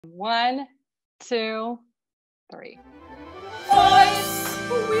1, 2, 3. Voice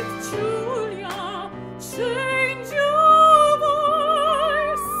with Julia, change your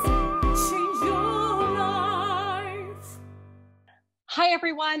voice, change your life. Hi,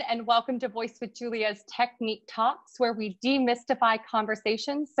 everyone, and welcome to Voice with Julia's Technique Talks, where we demystify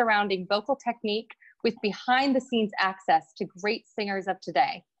conversations surrounding vocal technique with behind-the-scenes access to great singers of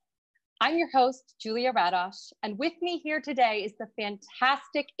today. I'm your host, Julia Radosh, and with me here today is the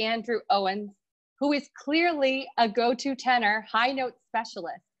fantastic Andrew Owens, who is clearly a go-to tenor high note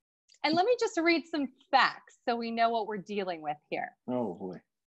specialist. And let me just read some facts so we know what we're dealing with here. Oh boy.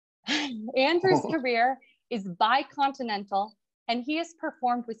 Andrew's career is bicontinental, and he has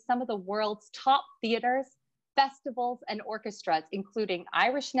performed with some of the world's top theaters, festivals, and orchestras, including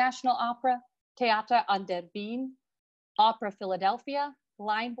Irish National Opera, Theater an der Wien, Opera Philadelphia,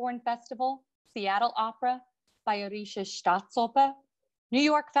 Glyndebourne Festival, Seattle Opera, Bayerische Staatsoper, New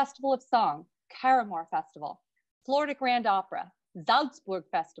York Festival of Song, Caramore Festival, Florida Grand Opera, Salzburg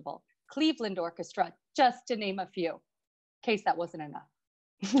Festival, Cleveland Orchestra, just to name a few, in case that wasn't enough.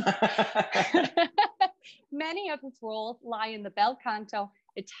 Many of his roles lie in the bel canto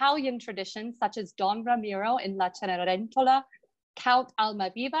Italian traditions, such as Don Ramiro in La Cenerentola, Count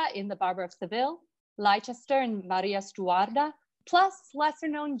Almaviva in The Barber of Seville, Leicester in Maria Stuarda, plus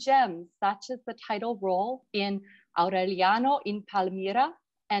lesser-known gems, such as the title role in Aureliano in Palmira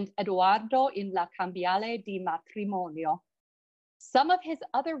and Eduardo in La Cambiale di Matrimonio. Some of his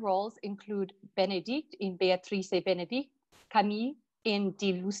other roles include Benedict in Beatrice Benedict, Camille in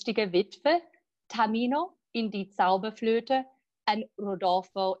Die lustige Witwe, Tamino in Die Zauberflöte, and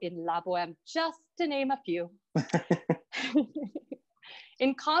Rodolfo in La Bohème, just to name a few.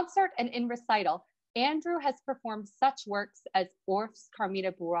 In concert and in recital, Andrew has performed such works as Orff's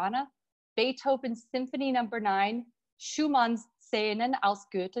Carmina Burana, Beethoven's Symphony No. 9, Schumann's Szenen aus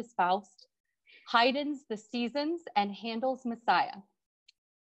Goethe's Faust, Haydn's The Seasons, and Handel's Messiah.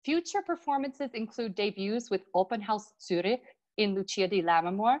 Future performances include debuts with Opernhaus Zürich in Lucia di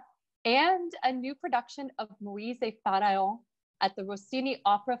Lammermoor and a new production of Moïse et Pharaon at the Rossini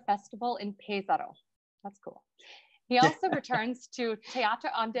Opera Festival in Pesaro. That's cool. He also returns to Theater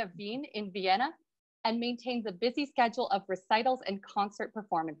an der Wien in Vienna and maintains a busy schedule of recitals and concert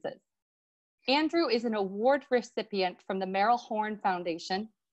performances. Andrew is an award recipient from the Merrill Horn Foundation,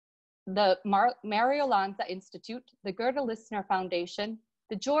 the Mario Lanza Institute, the Gerda Listner Foundation,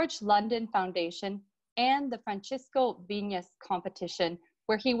 the George London Foundation, and the Francisco Viñas competition,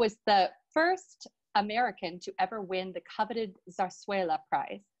 where he was the first American to ever win the coveted Zarzuela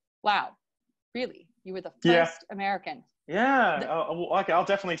Prize. Wow, really? You were the first American. Yeah, I'll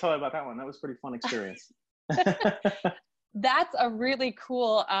definitely tell you about that one. That was a pretty fun experience. That's a really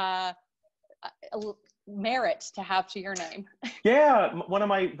cool merit to have to your name. Yeah, one of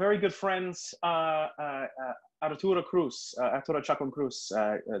my very good friends, Arturo Chacon Cruz,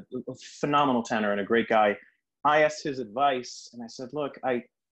 a phenomenal tenor and a great guy. I asked his advice and I said, look, I'm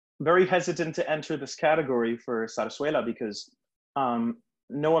very hesitant to enter this category for Zarzuela because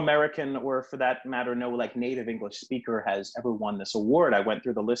no American, or for that matter, no like native English speaker has ever won this award. I went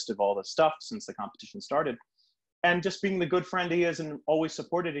through the list of all the stuff since the competition started. And just being the good friend he is and always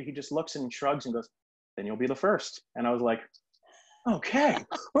supported it, he just looks and shrugs and goes, then you'll be the first. And I was like, okay,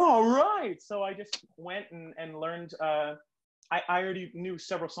 all right. So I just went and learned. I already knew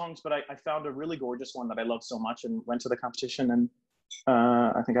several songs, but I found a really gorgeous one that I love so much and went to the competition. And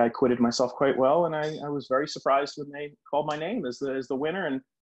I think I acquitted myself quite well. And I was very surprised when they called my name as the winner. And,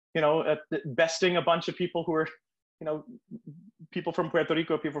 you know, besting a bunch of people who were, you know, people from Puerto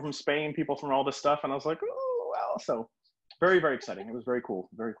Rico, people from Spain, people from all this stuff. And I was like, oh, wow. So very, very exciting. It was very cool.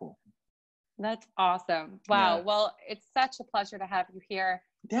 Very cool. That's awesome. Wow. Yeah. Well, it's such a pleasure to have you here.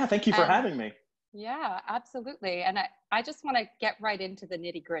 Yeah. Thank you for having me. Yeah, absolutely. And I just want to get right into the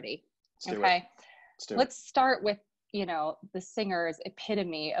nitty gritty. Okay. Let's start with, you know, the singer's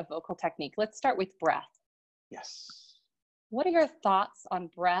epitome of vocal technique. Let's start with breath. Yes. What are your thoughts on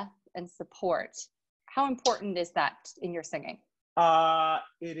breath and support? How important is that in your singing?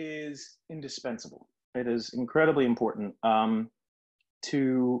 It is indispensable. It is incredibly important.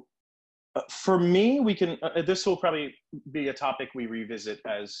 For me, we can, this will probably be a topic we revisit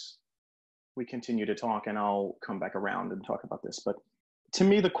as we continue to talk, and I'll come back around and talk about this. But to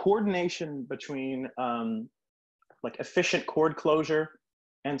me, the coordination between like efficient chord closure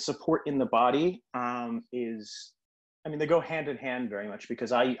and support in the body is, I mean, they go hand in hand very much,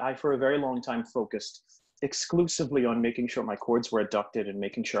 because I for a very long time focused exclusively on making sure my chords were adducted and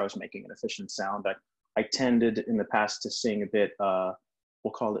making sure I was making an efficient sound. I tended in the past to sing a bit,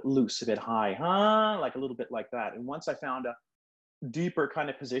 we'll call it loose, a bit high, like a little bit like that. And once I found deeper kind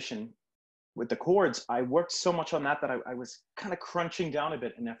of position with the chords, I worked so much on that I was kind of crunching down a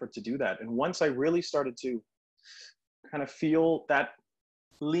bit in effort to do that. And once I really started to kind of feel that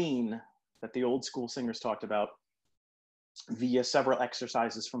lean that the old school singers talked about via several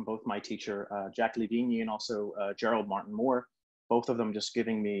exercises from both my teacher, Jack Livigny, and also Gerald Martin Moore, both of them just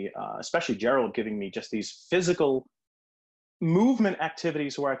giving me, especially Gerald, giving me just these physical movement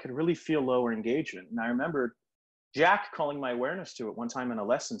activities where I could really feel lower engagement. And I remember Jack calling my awareness to it one time in a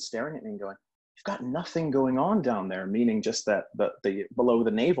lesson, staring at me and going, "You've got nothing going on down there," meaning just that the below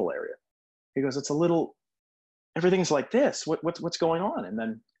the navel area. He goes, "It's a little, everything's like this. What's going on?" And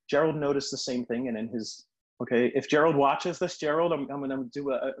then Gerald noticed the same thing. And in his, okay, if Gerald watches this, Gerald, I'm going to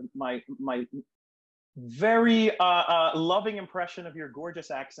do my very loving impression of your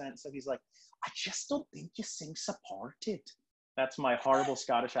gorgeous accent. So he's like, "I just don't think you sing supported." That's my horrible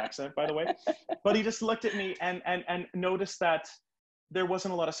Scottish accent, by the way. But he just looked at me and noticed that there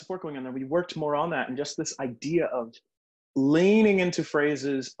wasn't a lot of support going on there. We worked more on that, and just this idea of leaning into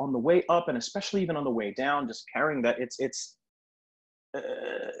phrases on the way up, and especially even on the way down, just carrying that. It's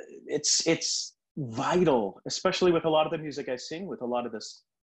vital, especially with a lot of the music I sing, with a lot of this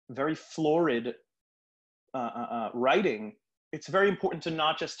very florid writing. It's very important to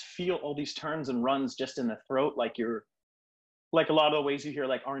not just feel all these turns and runs just in the throat, like you're, like a lot of the ways you hear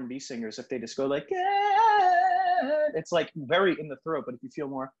like R&B singers, if they just go like, it's like very in the throat. But if you feel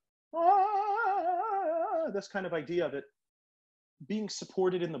more, this kind of idea of it being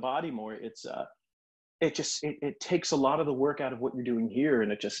supported in the body more, it takes a lot of the work out of what you're doing here,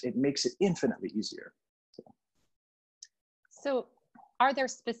 and it makes it infinitely easier. So are there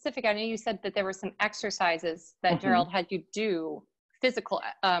specific, I know you said that there were some exercises that Gerald had you do, physical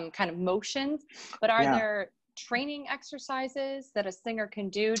kind of motions, but are there training exercises that a singer can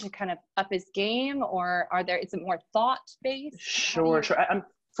do to kind of up his game, or is it more thought-based? Sure.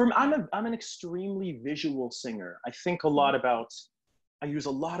 I'm an extremely visual singer. I think a lot about, I use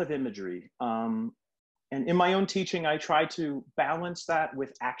a lot of imagery. And in my own teaching, I try to balance that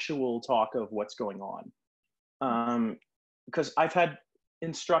with actual talk of what's going on. Because I've had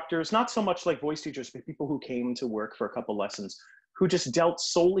instructors, not so much like voice teachers, but people who came to work for a couple lessons, who just dealt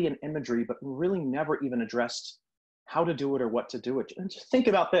solely in imagery, but really never even addressed how to do it or what to do it. And just think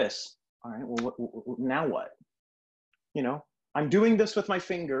about this. All right, well, now what? You know, I'm doing this with my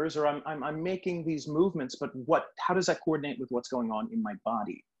fingers, or I'm making these movements, but how does that coordinate with what's going on in my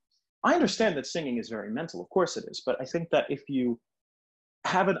body? I understand that singing is very mental, of course it is, but I think that if you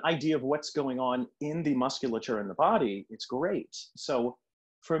have an idea of what's going on in the musculature in the body, it's great. So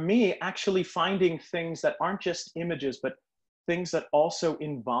for me, actually finding things that aren't just images, but things that also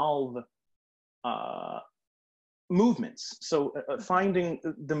involve movements. So finding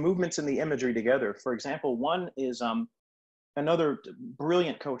the movements and the imagery together. For example, one is another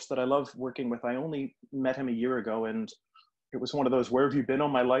brilliant coach that I love working with. I only met him a year ago, and it was one of those "where have you been all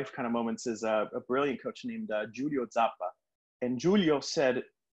my life" kind of moments. Is a brilliant coach named Giulio Zappa. And Giulio said,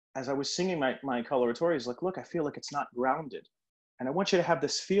 as I was singing my coloratura, he's like, "Look, I feel like it's not grounded. And I want you to have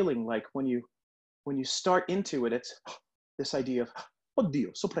this feeling like when you start into it, it's this idea of,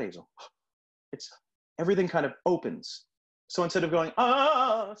 oddio, sorpreso. It's everything kind of opens. So instead of going,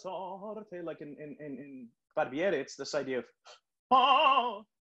 sorte, like in Barbiere, it's this idea of,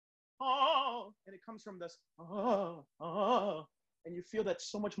 and it comes from this, and you feel that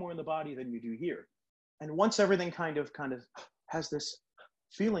so much more in the body than you do here. And once everything kind of has this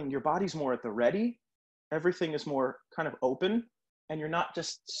feeling, your body's more at the ready, everything is more kind of open, and you're not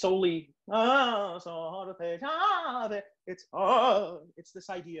just solely, it's this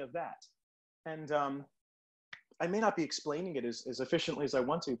idea of that. And I may not be explaining it as efficiently as I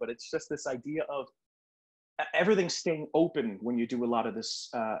want to, but it's just this idea of everything staying open when you do a lot of this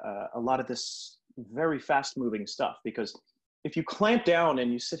very fast moving stuff. Because if you clamp down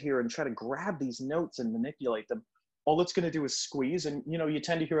and you sit here and try to grab these notes and manipulate them, all it's going to do is squeeze. And you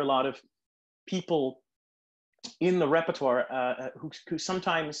tend to hear a lot of people in the repertoire who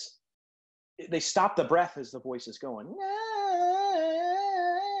sometimes they stop the breath as the voice is going.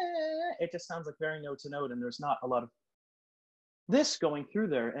 It just sounds like very note to note, and there's not a lot of this going through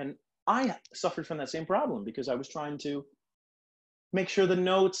there. And I suffered from that same problem because I was trying to make sure the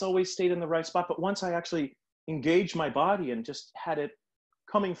notes always stayed in the right spot. But once I actually engaged my body and just had it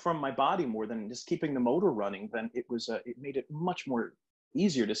coming from my body more than just keeping the motor running, then it made it much more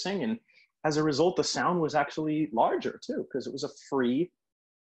easier to sing. And as a result, the sound was actually larger too, because it was a free,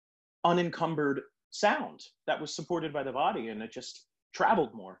 unencumbered sound that was supported by the body, and it just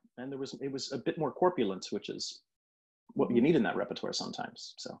traveled more. And it was a bit more corpulent, which is what you need in that repertoire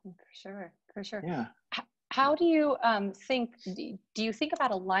sometimes. So for sure. Yeah. How do you think, do you think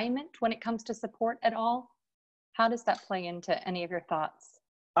about alignment when it comes to support at all? How does that play into any of your thoughts?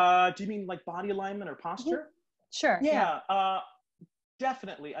 Do you mean like body alignment or posture? Sure. Yeah,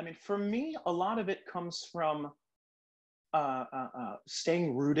 definitely. I mean, for me, a lot of it comes from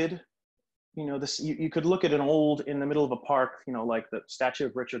staying rooted. You know, this you could look at an old, in the middle of a park, you know, like the statue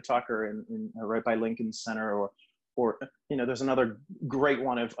of Richard Tucker in right by Lincoln Center, or you know, there's another great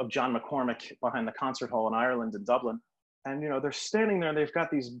one of John McCormick behind the concert hall in Ireland, in Dublin. And, you know, they're standing there and they've got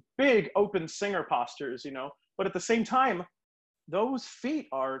these big open singer postures, you know, but at the same time, those feet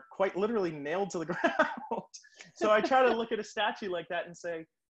are quite literally nailed to the ground. So I try to look at a statue like that and say,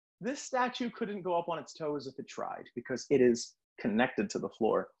 this statue couldn't go up on its toes if it tried, because it is connected to the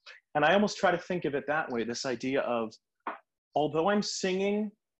floor. And I almost try to think of it that way, this idea of, although I'm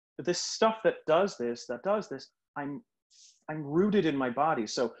singing this stuff that does this, I'm rooted in my body.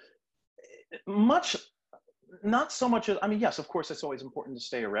 So much, not so much as, I mean, yes, of course, it's always important to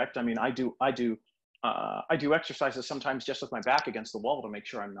stay erect. I mean, I do exercises sometimes just with my back against the wall to make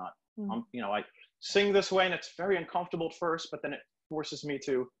sure I'm not, you know, I sing this way and it's very uncomfortable at first, but then it forces me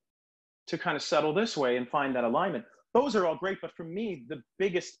to kind of settle this way and find that alignment. Those are all great, but for me, the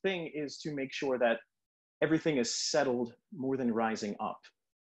biggest thing is to make sure that everything is settled more than rising up.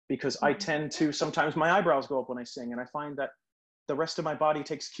 Because I tend to, sometimes my eyebrows go up when I sing, and I find that the rest of my body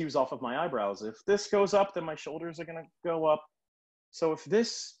takes cues off of my eyebrows. If this goes up, then my shoulders are gonna go up. So if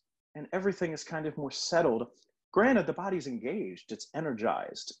this and everything is kind of more settled, granted, the body's engaged, it's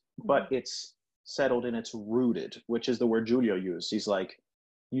energized, but it's settled and it's rooted, which is the word Giulio used. He's like,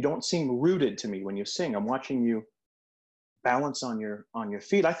 you don't seem rooted to me when you sing. I'm watching you balance on your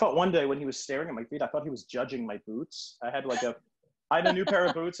feet. I thought one day when he was staring at my feet, I thought he was judging my boots. I had a new pair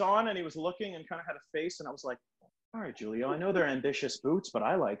of boots on, and he was looking and kind of had a face, and I was like, all right, Giulio, I know they're ambitious boots, but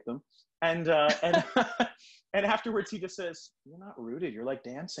I like them. And and afterwards he just says, you're not rooted, you're like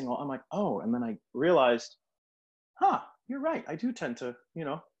dancing. I'm like, oh, and then I realized, you're right. I do tend to, you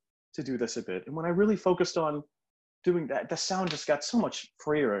know, to do this a bit. And when I really focused on doing that, the sound just got so much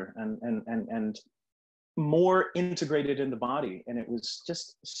freer and more integrated in the body. And it was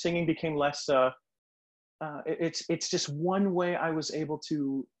just, singing became less, it's just one way I was able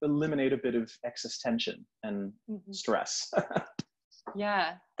to eliminate a bit of excess tension and stress.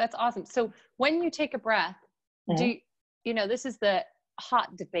 Yeah, that's awesome. So when you take a breath, do you know, this is the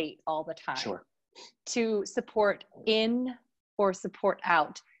hot debate all the time. Sure. To support in or support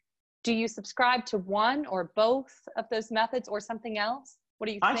out. Do you subscribe to one or both of those methods, or something else? What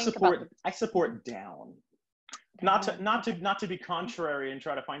do you think about? I support down. Not to be contrary and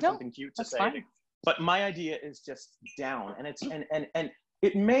try to find something cute to say. Fine. But my idea is just down, and it's and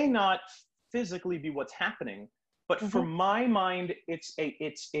it may not physically be what's happening, but for my mind, it's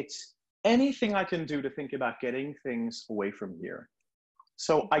anything I can do to think about getting things away from here.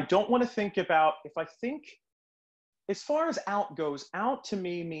 So I don't want to think about, if I think, as far as out goes, out to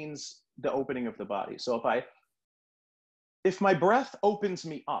me means the opening of the body. So if my breath opens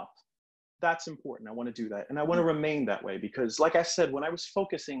me up, that's important. I want to do that, and I want to remain that way, because like I said, when I was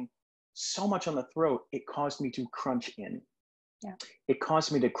focusing so much on the throat, it caused me to crunch in. Yeah. It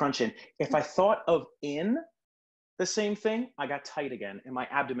caused me to crunch in. If I thought of in the same thing, I got tight again, and my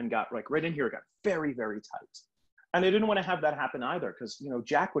abdomen got like right in here, it got very, very tight. And I didn't want to have that happen either, because, you know,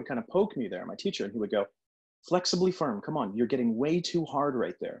 Jack would kind of poke me there, my teacher, and he would go, flexibly firm, come on, you're getting way too hard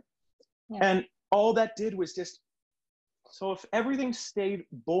right there. Yeah. And all that did was just, so if everything stayed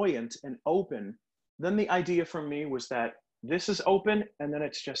buoyant and open, then the idea for me was that this is open, and then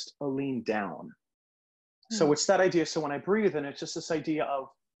it's just a lean down. So it's that idea. So when I breathe, and it's just this idea of,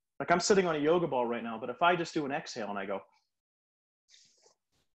 like, I'm sitting on a yoga ball right now, but if I just do an exhale and I go,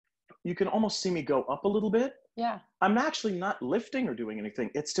 you can almost see me go up a little bit. Yeah. I'm actually not lifting or doing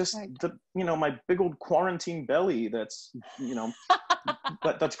anything. It's just my big old quarantine belly that's, you know,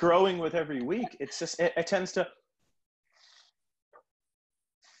 that's growing with every week. It's just, it tends to,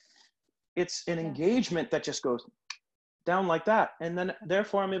 it's an engagement that just goes down like that. And then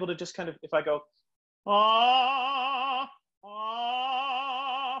therefore I'm able to just kind of, if I go,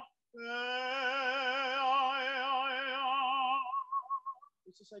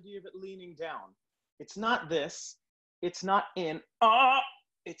 it's this idea of it leaning down. It's not this, it's not in,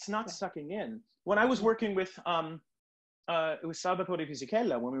 it's not sucking in. When I was working with, it was Salvatore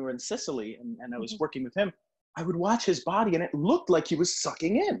Fisichella when we were in Sicily, and I was working with him, I would watch his body and it looked like he was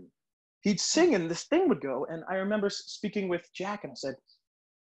sucking in. He'd sing and this thing would go. And I remember speaking with Jack and I said,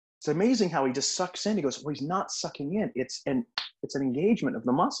 it's amazing how he just sucks in. He goes, well, he's not sucking in. It's an engagement of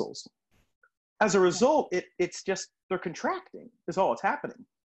the muscles. As a result, it's just, they're contracting is all that's happening.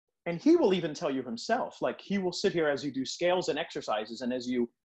 And he will even tell you himself, like he will sit here as you do scales and exercises, and as you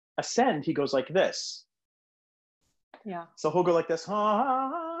ascend, he goes like this. Yeah. So he'll go like this,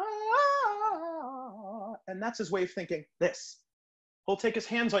 and that's his way of thinking this. He'll take his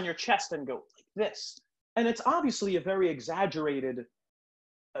hands on your chest and go like this. And it's obviously a very exaggerated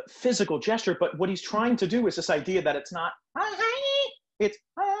physical gesture, but what he's trying to do is this idea that it's not, it's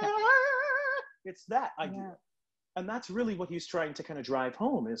that idea. Yeah. And that's really what he's trying to kind of drive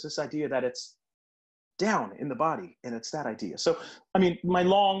home, is this idea that it's down in the body, and it's that idea. So, I mean,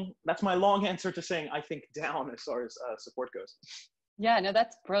 that's my long answer to saying I think down as far as support goes. Yeah, no,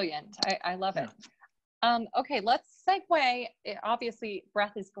 that's brilliant. I love it. Okay, let's segue. Obviously,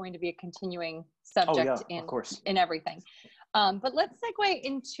 breath is going to be a continuing subject in everything. But let's segue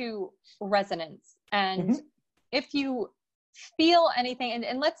into resonance. And if you feel anything,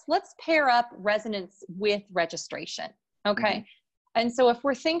 and let's pair up resonance with registration. Okay. And so if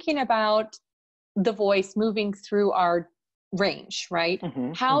we're thinking about the voice moving through our range, right?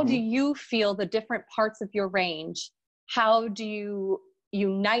 How do you feel the different parts of your range? How do you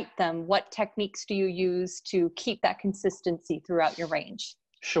unite them? What techniques do you use to keep that consistency throughout your range?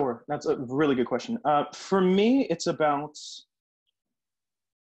 Sure. That's a really good question. For me, it's about,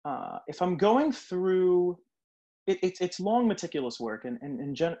 if I'm going through, it's long, meticulous work, and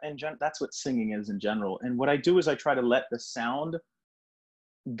that's what singing is in general. And what I do is I try to let the sound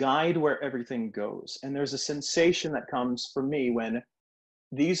guide where everything goes. And there's a sensation that comes for me when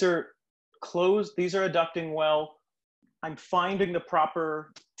these are closed, these are adducting well. I'm finding the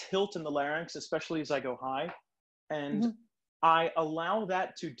proper tilt in the larynx, especially as I go high. And I allow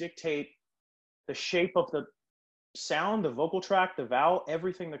that to dictate the shape of the sound, the vocal tract, the vowel,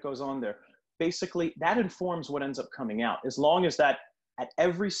 everything that goes on there. Basically, that informs what ends up coming out, as long as that at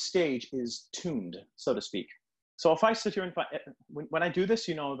every stage is tuned, so to speak. So if I sit here and when I do this,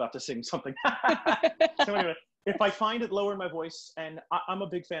 you know I'm about to sing something. So anyway, if I find it lower in my voice, and I'm a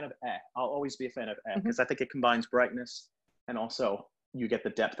big fan of eh, I'll always be a fan of eh, because I think it combines brightness and also you get the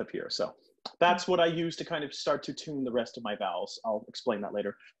depth up here. So that's what I use to kind of start to tune the rest of my vowels. I'll explain that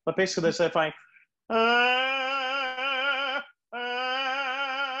later. But basically this, if I,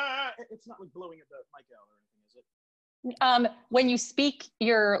 it's not like blowing at the mic out or anything, is it? When you speak,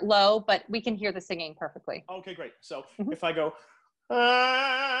 you're low, but we can hear the singing perfectly. Okay, great. So if I go,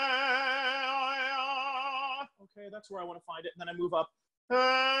 okay, that's where I want to find it. And then I move up. And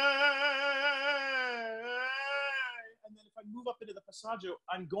then if I move up into the passaggio,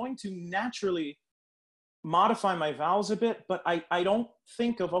 I'm going to naturally modify my vowels a bit, but I don't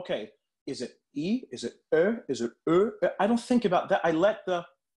think of, okay, is it E? Is it Is it I don't think about that. I let the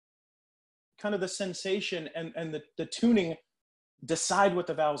kind of the sensation and the tuning decide what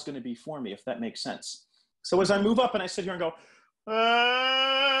the vowel is going to be for me, if that makes sense. So as I move up and I sit here and go,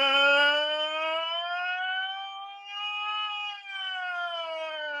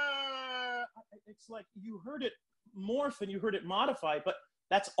 it's like you heard it morph and you heard it modify, but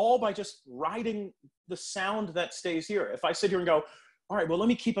that's all by just riding the sound that stays here. If I sit here and go, all right, well, let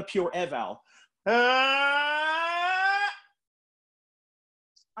me keep a pure E vowel.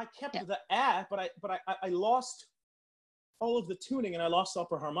 I kept the eh, but I lost all of the tuning and I lost the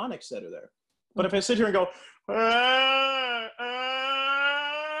upper harmonics that are there. But if I sit here and go,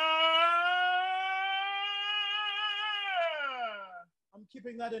 I'm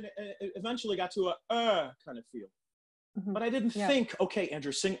keeping that in. It eventually got to a kind of feel. But I didn't think, okay,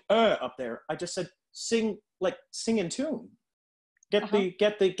 Andrew, sing up there. I just said sing in tune. Get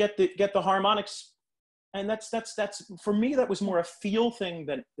the harmonics. And that's for me, that was more a feel thing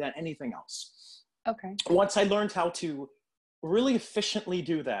than anything else. Okay. Once I learned how to really efficiently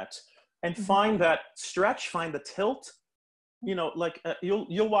do that and find that stretch, find the tilt, you know, like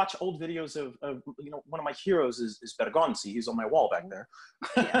you'll watch old videos of you know, one of my heroes is Bergonzi. He's on my wall back there.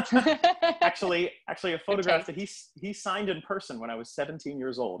 actually a photograph that he signed in person when I was 17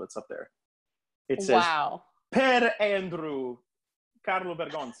 years old. It's up there. It says, Per Andrew Carlo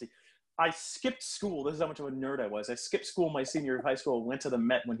Bergonzi. I skipped school. This is how much of a nerd I was. I skipped school my senior year of high school, went to the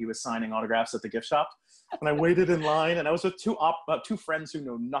Met when he was signing autographs at the gift shop. And I waited in line, and I was with two friends who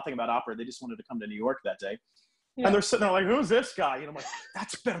know nothing about opera. They just wanted to come to New York that day. Yeah. And they're sitting there like, who's this guy? And I'm like,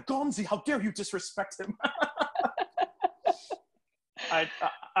 that's Bergonzi. How dare you disrespect him?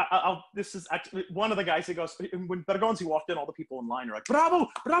 This is actually one of the guys that goes, when Bergonzi walked in, all the people in line are like, bravo,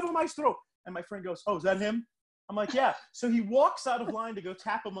 bravo, maestro. And my friend goes, oh, is that him? I'm like, yeah. So he walks out of line to go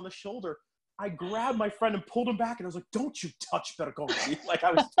tap him on the shoulder. I grabbed my friend and pulled him back, and I was like, don't you touch Bergonzi. Like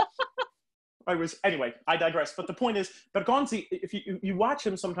anyway, I digress. But the point is, Bergonzi, if you watch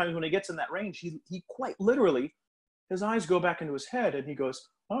him sometimes when he gets in that range, he quite literally, his eyes go back into his head and he goes,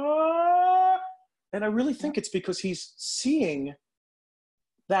 ah. And I really think it's because he's seeing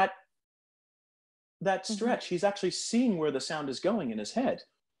that stretch. He's actually seeing where the sound is going in his head.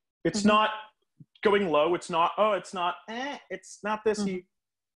 It's not going low. It's not, it's not this.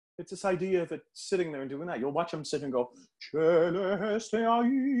 It's this idea of it sitting there and doing that. You'll watch him sit and go, Celeste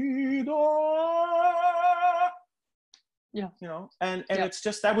Aida. Yeah. You know, and it's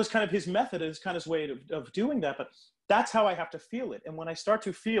just, that was kind of his method, his kind of way of doing that. But that's how I have to feel it. And when I start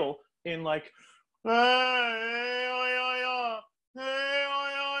to feel in like,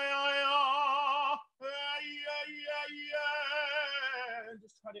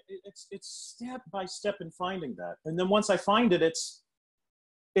 just try to, it's step by step in finding that. And then once I find it,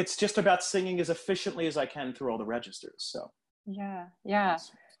 it's just about singing as efficiently as I can through all the registers. So yeah.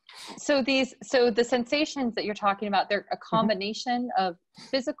 So the sensations that you're talking about, they're a combination of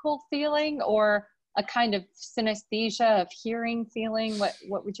physical feeling or a kind of synesthesia of hearing feeling.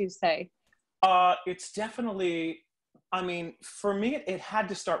 What would you say? It's definitely, I mean, for me, it had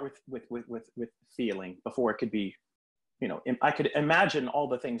to start with feeling before it could be, you know, I could imagine all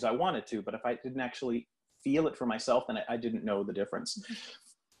the things I wanted to, but if I didn't actually feel it for myself, then I didn't know the difference.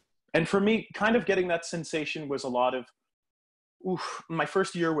 And for me, kind of getting that sensation was a lot of, my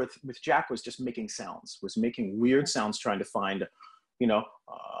first year with Jack was just making sounds, was making weird sounds, trying to find,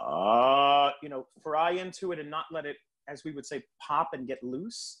 fry into it and not let it, as we would say, pop and get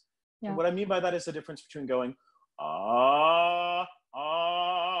loose. Yeah. And what I mean by that is the difference between going, that's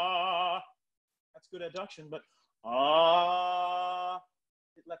good adduction, but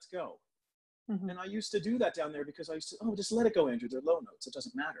it lets go. And I used to do that down there because I used to, just let it go, Andrew. They're low notes. It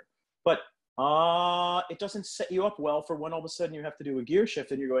doesn't matter. But it doesn't set you up well for when all of a sudden you have to do a gear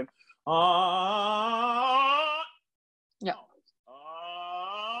shift and you're going, yeah. And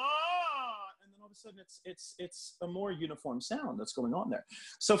then all of a sudden it's a more uniform sound that's going on there.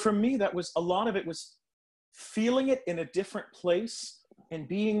 So for me, that was, a lot of it was feeling it in a different place and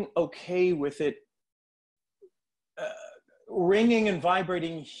being okay with it ringing and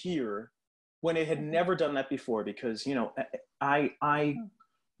vibrating here when it had never done that before, because, you know, I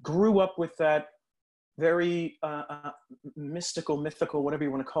grew up with that very mystical, whatever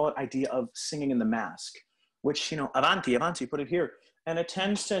you want to call it, idea of singing in the mask, which, you know, avanti, put it here. And it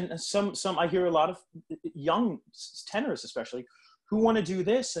tends to, and some, I hear a lot of young tenors, especially, who want to do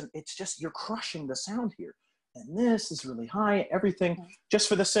this. And it's just, you're crushing the sound here. And this is really high, everything, just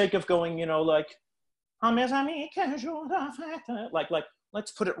for the sake of going, you know, like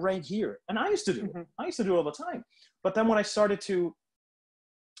let's put it right here. And I used to do it. I used to do it all the time. But then when I started to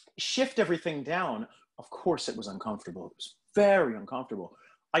shift everything down, of course it was uncomfortable. It was very uncomfortable.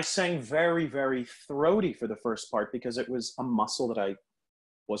 I sang very, very throaty for the first part because it was a muscle that I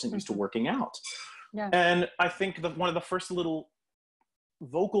wasn't used to working out. Yeah. And I think that one of the first little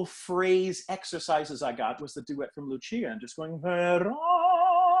vocal phrase exercises I got was the duet from Lucia, and just going,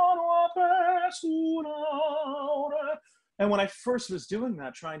 and when I first was doing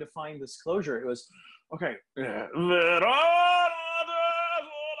that, trying to find this closure, it was, okay,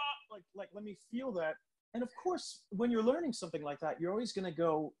 like let me feel that. And of course, when you're learning something like that, you're always going to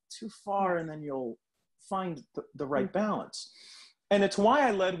go too far, and then you'll find the right balance. And it's why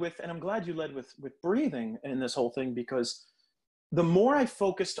I led with, and I'm glad you led with breathing in this whole thing, because the more I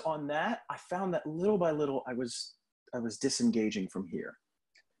focused on that, I found that little by little, I was disengaging from here,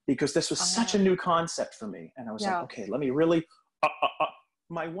 because this was such a new concept for me. And I was like, okay, let me really,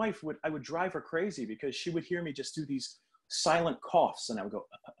 my wife I would drive her crazy because she would hear me just do these silent coughs, and I would go,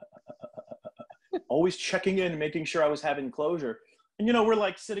 always checking in, making sure I was having closure. And, you know, we're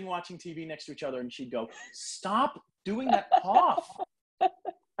like sitting watching TV next to each other, and she'd go, stop doing that cough.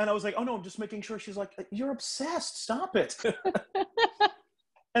 And I was like, oh no, I'm just making sure. She's like, you're obsessed, stop it.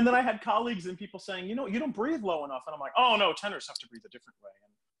 And then I had colleagues and people saying, you know, you don't breathe low enough. And I'm like, oh no, tenors have to breathe a different way.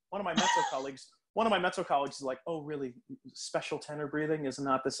 And one of my mezzo colleagues is like, oh really, special tenor breathing is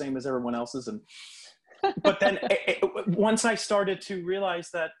not the same as everyone else's. And but then once I started to realize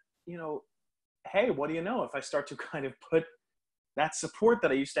that, you know, hey, what do you know, if I start to kind of put that support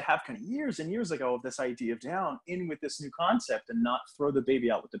that I used to have kind of years and years ago of this idea of down in with this new concept and not throw the baby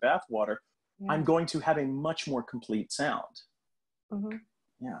out with the bathwater, I'm going to have a much more complete sound.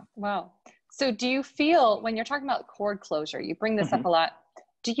 Yeah. Wow. So do you feel, when you're talking about chord closure, you bring this up a lot,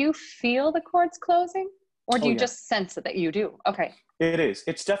 do you feel the chords closing, or do you just sense it that you do? Okay. It is.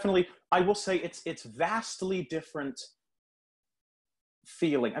 It's definitely, I will say it's vastly different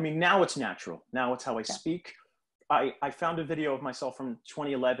feeling. I mean, now it's natural. Now it's how I speak. I found a video of myself from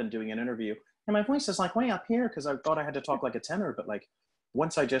 2011 doing an interview, and my voice is like way up here because I thought I had to talk like a tenor, but like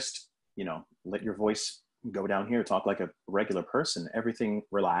once I just, you know, let your voice go down here, talk like a regular person. Everything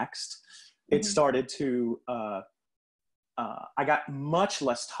relaxed. It started to, I got much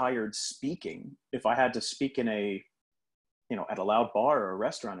less tired speaking. If I had to speak in a, you know, at a loud bar or a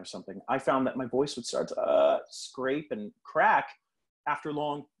restaurant or something, I found that my voice would start to scrape and crack after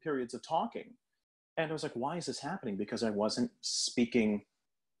long periods of talking. And I was like, why is this happening? Because I wasn't speaking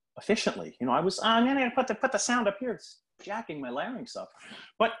efficiently. You know, I'm gonna put the sound up here. It's jacking my larynx up.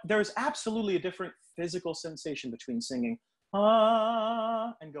 But there's absolutely a different physical sensation between singing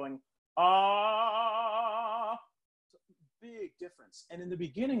and going big difference. And in the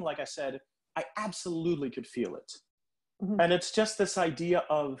beginning, like I said, I absolutely could feel it. And it's just this idea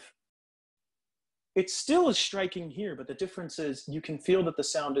of, it still is striking here, but the difference is you can feel that the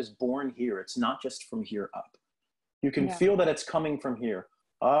sound is born here. It's not just from here up. You can feel that it's coming from here.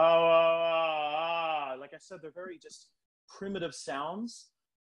 Like I said, they're very just primitive sounds,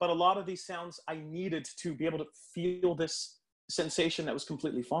 but a lot of these sounds I needed to be able to feel this sensation that was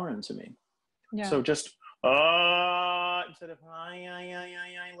completely foreign to me. So just instead of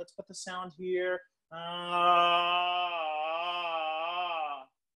let's put the sound here.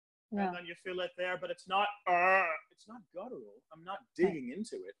 And then you feel it there, but it's not guttural. I'm not digging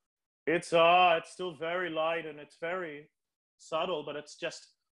into it. It's still very light and it's very subtle, but it's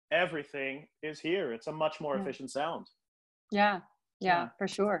just everything is here. It's a much more efficient sound. Yeah, for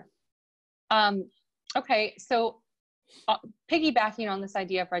sure. Okay, so piggybacking on this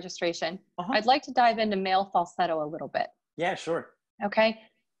idea of registration, I'd like to dive into male falsetto a little bit. Yeah, sure. Okay,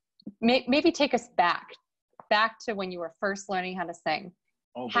 maybe take us back to when you were first learning how to sing.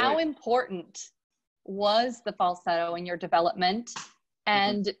 How important was the falsetto in your development?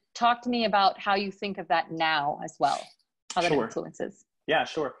 And talk to me about how you think of that now as well, how that influences. Yeah,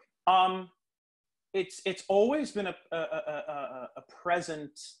 sure. It's always been a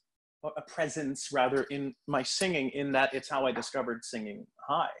presence rather in my singing, in that it's how I discovered singing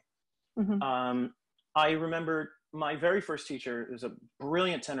high. I remember my very first teacher is a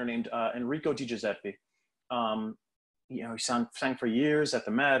brilliant tenor named Enrico Di Giuseppe. You know, he sang for years at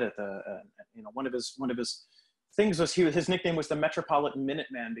the Met. At the you know, one of his things was his nickname was the Metropolitan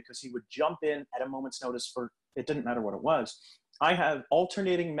Minuteman, because he would jump in at a moment's notice for, it didn't matter what it was. I have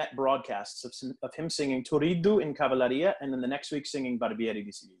alternating Met broadcasts of him singing Torridu in Cavalleria, and then the next week singing Barbieri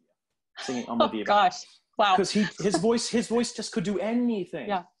di Siviglia, singing Almaviva. Gosh, wow! Because his voice just could do anything.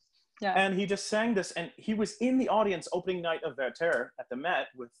 Yeah. And he just sang this, and he was in the audience opening night of Werther at the Met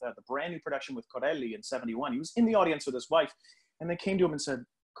with the brand new production with Corelli in '71. He was in the audience with his wife, and they came to him and said,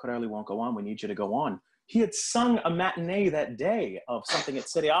 "Corelli won't go on. We need you to go on." He had sung a matinee that day of something at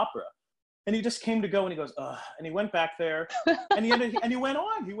City Opera, and he just came to go, and he goes, "Ugh," and he went back there, and he went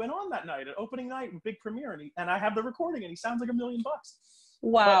on. He went on that night at opening night, big premiere, and I have the recording, and he sounds like $1 million.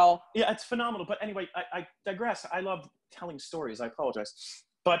 Wow. But, yeah, it's phenomenal. But anyway, I digress. I love telling stories. I apologize.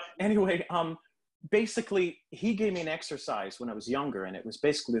 But anyway, basically, he gave me an exercise when I was younger, and it was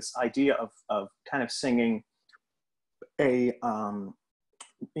basically this idea of kind of singing a,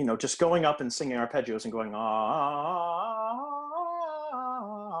 you know, just going up and singing arpeggios and going, ah.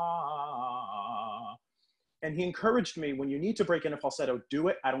 And he encouraged me, when you need to break into falsetto, do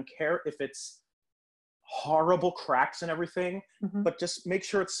it. I don't care if it's horrible cracks and everything, but just make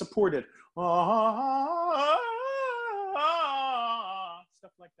sure it's supported.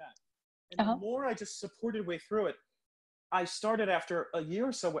 Stuff like that. And the more I just supported way through it, I started after a year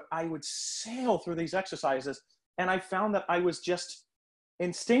or so, I would sail through these exercises, and I found that I was just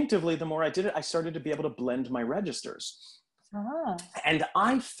instinctively, the more I did it, I started to be able to blend my registers. And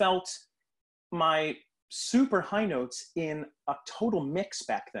I felt my super high notes in a total mix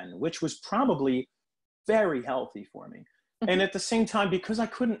back then, which was probably very healthy for me. And at the same time, because I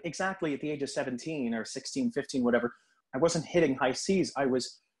couldn't exactly at the age of 17 or 16, 15, whatever, I wasn't hitting high C's. I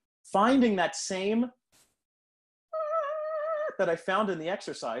was finding that same that I found in the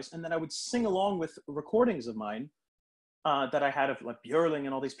exercise, and then I would sing along with recordings of mine that I had of like Björling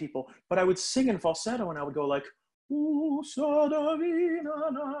and all these people, but I would sing in falsetto, and I would go like,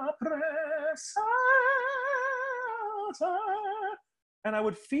 and I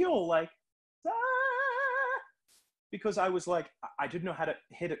would feel like, because I was like, I didn't know how to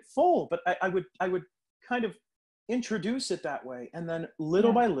hit it full, but I would kind of introduce it that way. And then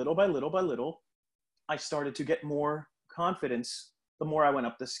little by little, I started to get more confidence the more I went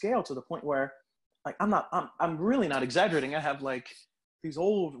up the scale, to the point where, like, I'm really not exaggerating. I have like these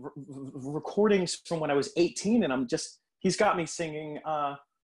old recordings from when I was 18, and he's got me singing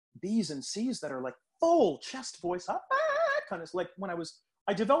B's and C's that are like full chest voice, kind of like when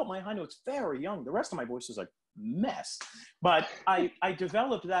I developed my high notes very young. The rest of my voice was like mess, but I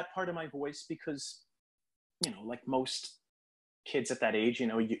developed that part of my voice because you know, like most kids at that age, you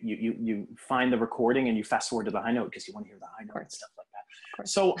know, you find the recording and you fast forward to the high note because you want to hear the high note and stuff like that.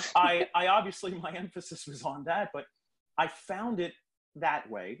 So I obviously, my emphasis was on that, but I found it that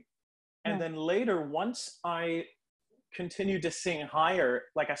way. And then later, once I continued to sing higher,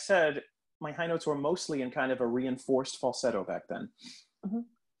 like I said, my high notes were mostly in kind of a reinforced falsetto back then.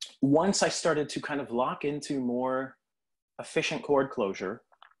 Once I started to kind of lock into more efficient chord closure,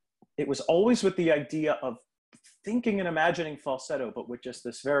 it was always with the idea of thinking and imagining falsetto, but with just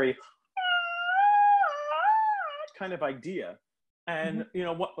this very kind of idea. And, you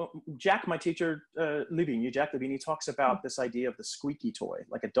know, what Jack, my teacher, Jack Libini, talks about this idea of the squeaky toy,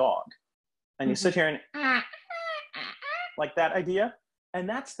 like a dog. And you sit here and like that idea. And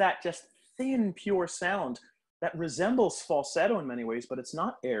that's that just thin, pure sound that resembles falsetto in many ways, but it's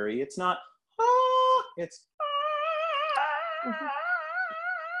not airy. It's not, it's,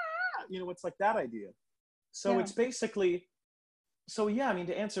 you know, it's like that idea. So it's basically, so yeah, I mean,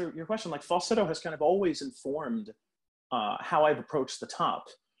 to answer your question, like falsetto has kind of always informed how I've approached the top.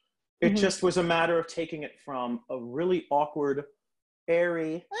 It just was a matter of taking it from a really awkward,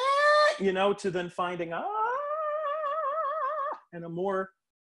 airy, you know, to then finding and a more,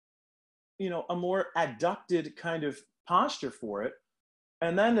 you know, a more adducted kind of posture for it.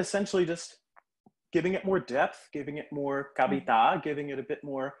 And then essentially just giving it more depth, giving it more cavità, giving it a bit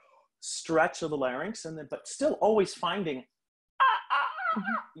more stretch of the larynx, and then, but still always finding,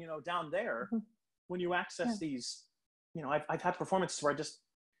 you know, down there when you access these, you know, I've had performances where I just,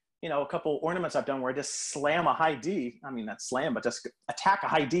 you know, a couple ornaments I've done where I just slam a high D. I mean, not slam, but just attack a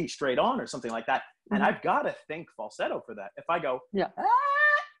high D straight on or something like that. And I've got to think falsetto for that. If I go,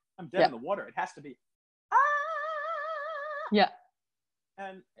 I'm dead in the water. It has to be,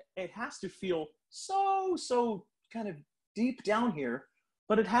 and it has to feel so kind of deep down here,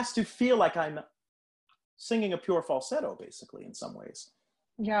 but it has to feel like I'm singing a pure falsetto, basically, in some ways.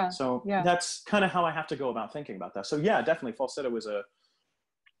 So that's kind of how I have to go about thinking about that. So yeah, definitely falsetto is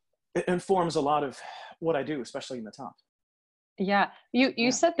it informs a lot of what I do, especially in the top.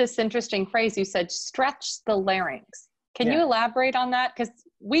 You said this interesting phrase. You said stretch the larynx. Can you elaborate on that? Because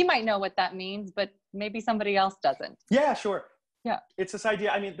we might know what that means, but maybe somebody else doesn't. Yeah, sure. It's this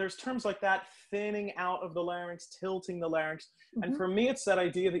idea. I mean, there's terms like that, thinning out of the larynx, tilting the larynx. And for me, it's that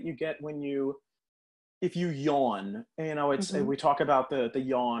idea that you get when if you yawn, you know, it's, we talk about the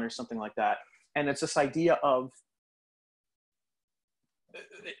yawn or something like that. And it's this idea of,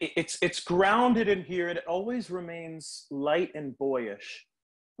 it's grounded in here, and it always remains light and boyish,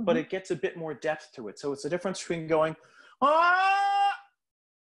 but it gets a bit more depth to it. So it's the difference between going,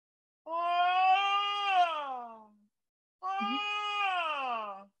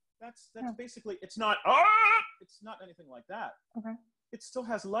 that's basically, it's not anything like that. It still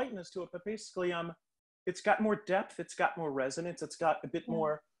has lightness to it, but basically, it's got more depth, it's got more resonance, it's got a bit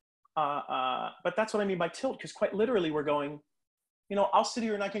more, but that's what I mean by tilt, because quite literally we're going, you know, I'll sit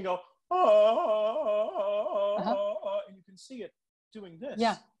here and I can go, and you can see it doing this.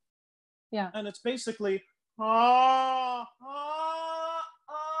 And it's basically, my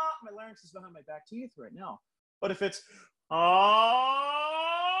larynx is behind my back teeth right now. But if it's,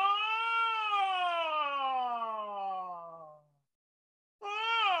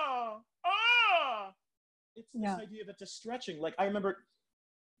 it's this idea of it just stretching. Like I remember,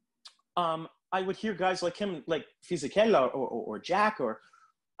 I would hear guys like him, like Fisichella or Jack, or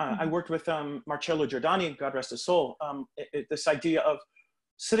I worked with Marcello Giordani, God rest his soul, this idea of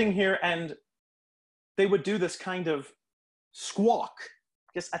sitting here and they would do this kind of squawk,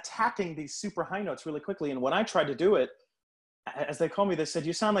 just attacking these super high notes really quickly. And when I tried to do it, as they call me, they said,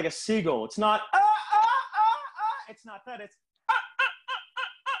 you sound like a seagull. It's not, it's not that, it's,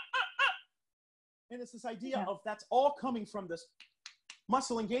 and it's this idea of that's all coming from this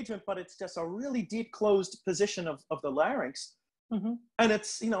muscle engagement, but it's just a really deep closed position of the larynx. And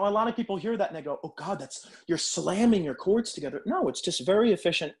it's, you know, a lot of people hear that and they go, oh God, you're slamming your chords together. No, it's just very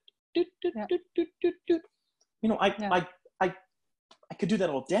efficient. You know, I could do that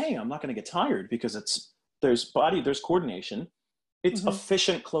all day. I'm not going to get tired because there's coordination. It's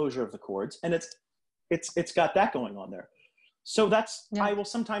efficient closure of the chords, and it's got that going on there. So that's, I will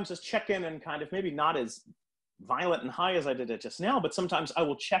sometimes just check in and kind of maybe not as violent and high as I did it just now, but sometimes I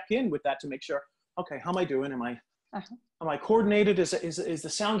will check in with that to make sure, okay, how am I doing? Am I coordinated? Is the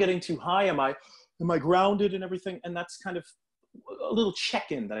sound getting too high? Am I grounded and everything? And that's kind of a little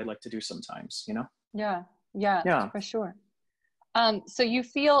check-in that I like to do sometimes, you know? Yeah, for sure. So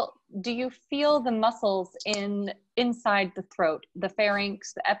do you feel the muscles inside the throat, the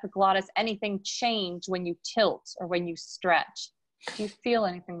pharynx, the epiglottis, anything change when you tilt or when you stretch? Do you feel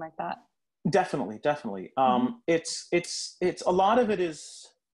anything like that? Definitely, definitely. It's a lot of it is,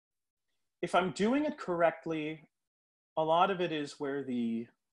 if I'm doing it correctly, a lot of it is where the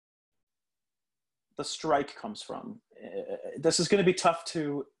strike comes from. This is going to be tough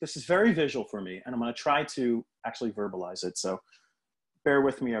to, this is very visual for me, and I'm going to try to actually verbalize it. So bear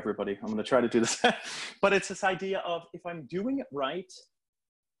with me, everybody. I'm going to try to do this. But it's this idea of, if I'm doing it right,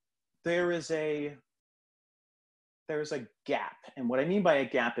 there's a gap. And what I mean by a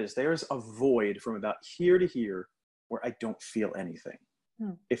gap is there's a void from about here to here where I don't feel anything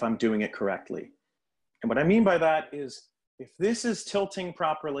if I'm doing it correctly. And what I mean by that is, if this is tilting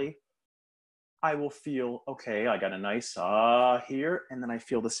properly, I will feel, okay, I got a nice here, and then I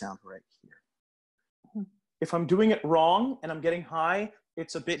feel the sound right here. If I'm doing it wrong and I'm getting high,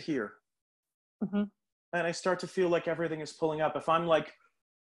 it's a bit here. And I start to feel like everything is pulling up. If I'm like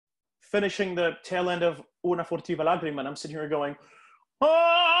finishing the tail end of Una furtiva lagrima, and I'm sitting here going,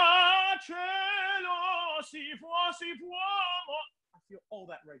 ah, cielo, si può, si può. I feel all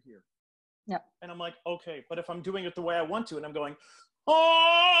that right here. Yeah. And I'm like, okay, but if I'm doing it the way I want to, and I'm going,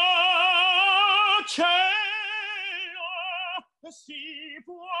 oh, cielo, si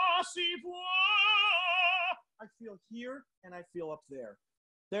può, si può. I feel here and I feel up there.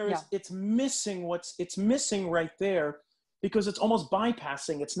 It's missing it's missing right there, because it's almost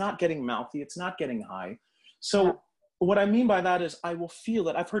bypassing. It's not getting mouthy. It's not getting high. So what I mean by that is, I will feel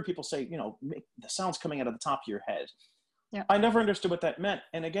it. I've heard people say, you know, the sound's coming out of the top of your head. Yeah. I never understood what that meant.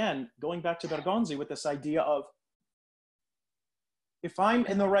 And again, going back to Bergonzi with this idea of, if I'm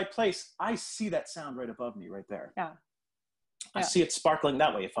in the right place, I see that sound right above me right there. Yeah. I see it sparkling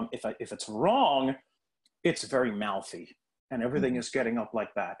that way. If it's wrong, it's very mouthy and everything is getting up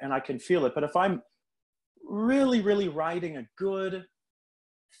like that, and I can feel it. But if I'm really, really riding a good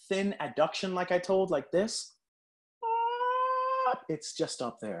thin adduction, like I told, like this, it's just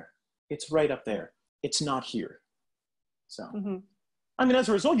up there. It's right up there. It's not here. So, I mean, as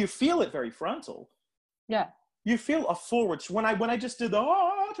a result, you feel it very frontal. Yeah. You feel a forward. When I just did the,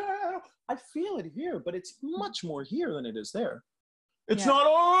 I feel it here, but it's much more here than it is there. It's not,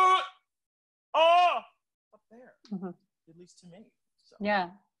 up there, at least to me. So. Yeah,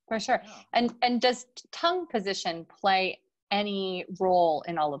 for sure. Yeah. And does tongue position play any role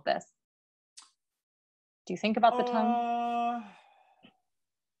in all of this? Do you think about the tongue?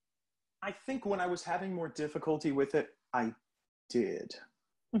 I think when I was having more difficulty with it, I did.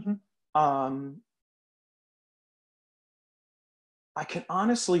 I can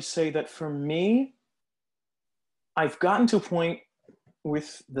honestly say that for me, I've gotten to a point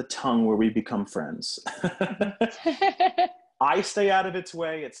with the tongue where we become friends. I stay out of its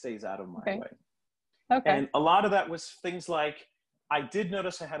way, it stays out of my way. Okay. And a lot of that was things like, I did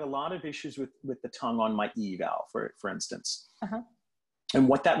notice I had a lot of issues with the tongue on my E valve, for instance. And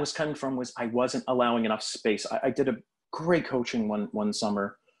what that was coming from was I wasn't allowing enough space. I did a great coaching one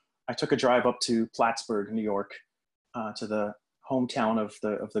summer. I took a drive up to Plattsburgh, New York, to the hometown of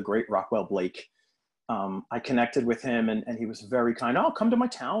the great Rockwell Blake. I connected with him, and he was very kind. Oh, come to my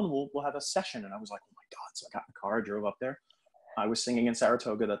town. We'll have a session. And I was like, oh my God. So I got in the car, I drove up there. I was singing in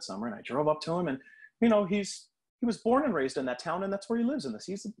Saratoga that summer, and I drove up to him, and, you know, he was born and raised in that town, and that's where he lives in this.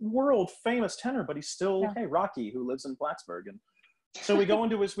 He's a world famous tenor, but he's still, hey, Rocky, who lives in Plattsburgh. And so we go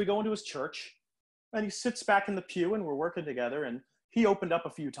into his church, and he sits back in the pew, and we're working together, and he opened up a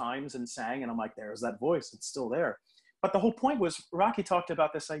few times and sang, and I'm like, there's that voice. It's still there. But the whole point was, Rocky talked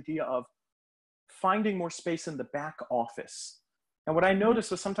about this idea of finding more space in the back office. And what I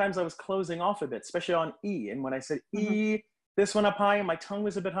noticed was sometimes I was closing off a bit, especially on E. And when I said E, this one up high, and my tongue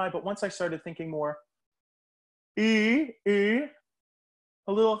was a bit high. But once I started thinking more E, a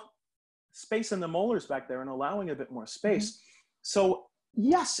little space in the molars back there and allowing a bit more space. So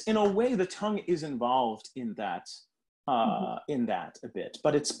yes, in a way, the tongue is involved in that, a bit.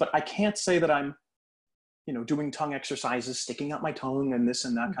 But I can't say that I'm, you know, doing tongue exercises, sticking out my tongue and this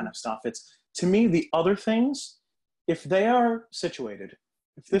and that kind of stuff. It's, to me, the other things, if they are situated,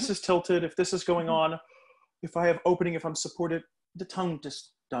 if this is tilted, if this is going on, if I have opening, if I'm supported, the tongue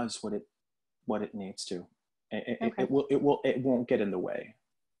just does what it needs to. It won't get in the way.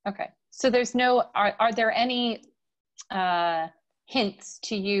 Okay. So there's no, are there any hints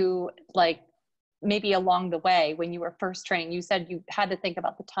to you, like maybe along the way when you were first training? You said you had to think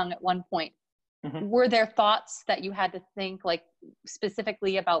about the tongue at one point. Were there thoughts that you had to think, like,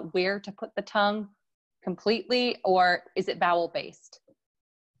 specifically about where to put the tongue completely, or is it vowel based?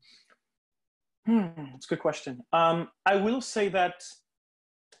 That's a good question. I will say that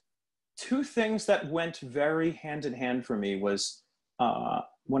two things that went very hand in hand for me was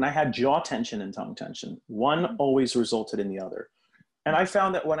when I had jaw tension and tongue tension. One always resulted in the other. And I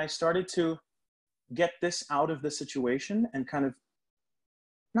found that when I started to get this out of the situation and kind of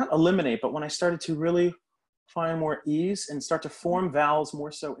not eliminate, but when I started to really find more ease and start to form vowels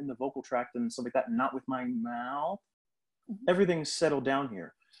more so in the vocal tract and stuff like that, and not with my mouth, everything's settled down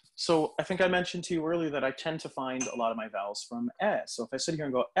here. So I think I mentioned to you earlier that I tend to find a lot of my vowels from eh. So if I sit here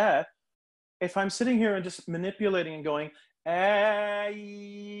and go eh, if I'm sitting here and just manipulating and going eh,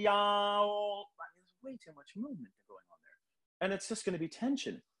 yow, there's way too much movement going on there. And it's just going to be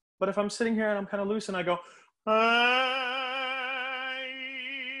tension. But if I'm sitting here and I'm kind of loose and I go,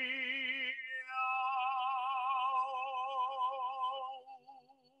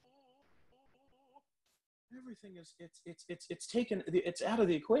 everything is, it's taken, it's out of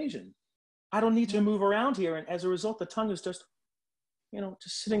the equation. I don't need to move around here. And as a result, the tongue is just, you know,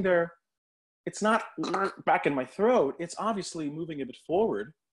 just sitting there. It's not back in my throat. It's obviously moving a bit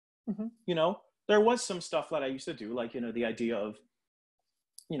forward. You know, there was some stuff that I used to do, like, you know, the idea of,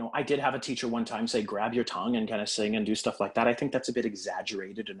 you know, I did have a teacher one time say, grab your tongue and kind of sing and do stuff like that. I think that's a bit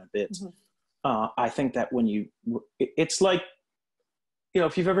exaggerated and a bit, I think that when you, it's like, you know,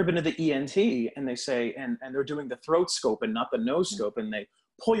 if you've ever been to the ENT and they say, and they're doing the throat scope and not the nose scope, and they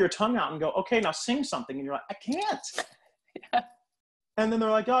pull your tongue out and go, okay, now sing something. And you're like, I can't. And then they're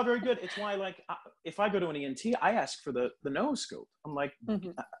like, oh, very good. It's why, like, if I go to an ENT, I ask for the nose scope. I'm like,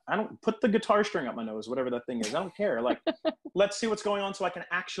 I don't put the guitar string up my nose, whatever that thing is. I don't care. Like, let's see what's going on so I can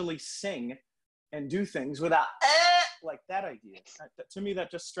actually sing and do things without, like that idea. To me, that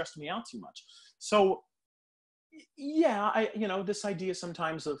just stressed me out too much. So, yeah, you know, this idea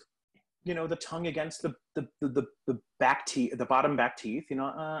sometimes of, you know, the tongue against the back teeth, the bottom back teeth, you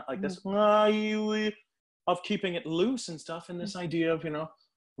know, like this, of keeping it loose and stuff. And this idea of, you know,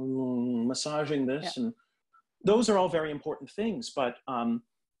 massaging this, and those are all very important things. But, and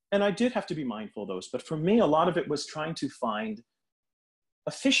I did have to be mindful of those. But for me, a lot of it was trying to find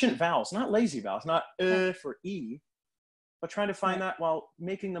efficient vowels, not lazy vowels, not for E, but trying to find that while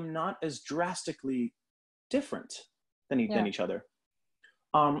making them not as drastically different than each other.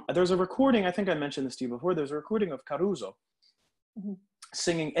 There's a recording, I think I mentioned this to you before, there's a recording of Caruso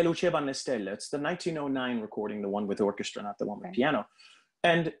singing E lucevano le stelle. It's the 1909 recording, the one with orchestra, not the one with piano.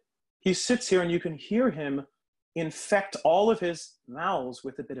 And he sits here and you can hear him infect all of his vowels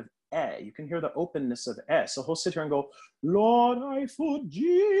with a bit of E. You can hear the openness of E. So he'll sit here and go, Lord, I fuggita,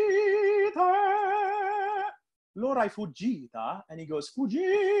 and he goes,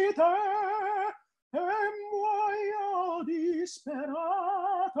 fuggita, e muoio disperata.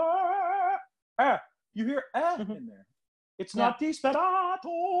 You hear in there. It's not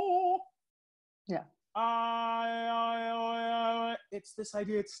disperato. Yeah. It's this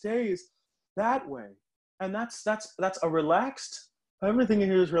idea, it stays that way. And that's a relaxed, everything in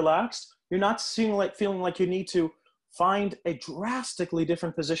here is relaxed. You're not feeling like you need to find a drastically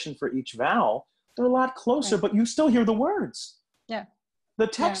different position for each vowel. They're a lot closer, but you still hear the words. Yeah. The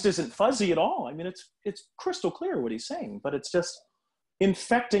text isn't fuzzy at all. I mean, it's crystal clear what he's saying, but it's just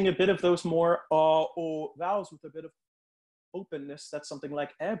infecting a bit of those more vowels with a bit of openness that something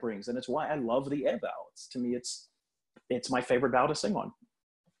like E brings. And it's why I love the E vowel. To me, it's my favorite vowel to sing on.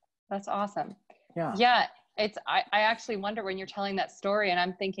 That's awesome. Yeah. Yeah. I actually wonder when you're telling that story, and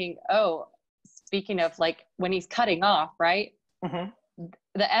I'm thinking, oh, speaking of like when he's cutting off, right?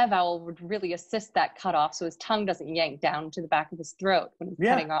 The E vowel would really assist that cut off so his tongue doesn't yank down to the back of his throat when he's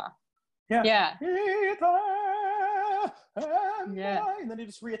cutting off. Yeah. Yeah. And then he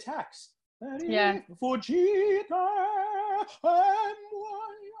just reattacks. Yeah.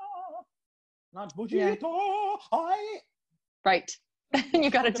 Not Fujito. Right. You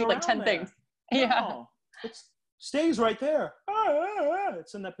got to do like 10 things. No, it stays right there.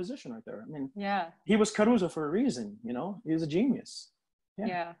 It's in that position right there. I mean, he was Caruso for a reason, you know, he was a genius.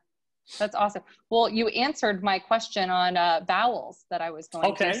 Yeah. That's awesome. Well, you answered my question on vowels that I was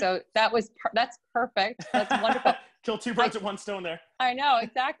going to. So that's perfect. That's wonderful. Kill two birds with one stone there. I know,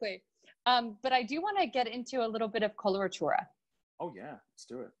 exactly. But I do want to get into a little bit of coloratura. Oh yeah, let's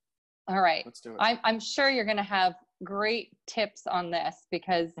do it. All right. Let's do it. I'm sure you're going to have great tips on this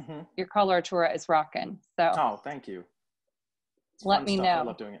because your coloratura is rocking. So. Oh, thank you. Let me know. I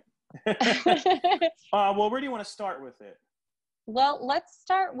love doing it. Well, where do you want to start with it? Well, let's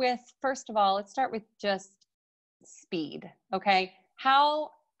start with, first of all, let's start with just speed. Okay.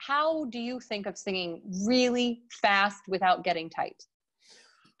 How do you think of singing really fast without getting tight?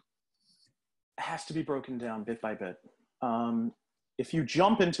 It has to be broken down bit by bit. If you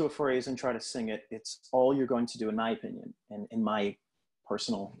jump into a phrase and try to sing it, it's all you're going to do, in my opinion, and in my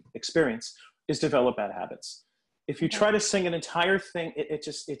personal experience, is develop bad habits. If you try to sing an entire thing,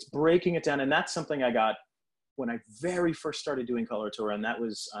 it's breaking it down. And that's something I got when I very first started doing coloratura, and that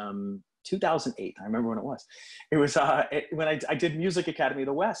was 2008. I remember when it was. It was when I did Music Academy of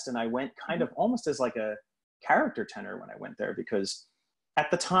the West, and I went kind of almost as like a character tenor when I went there, because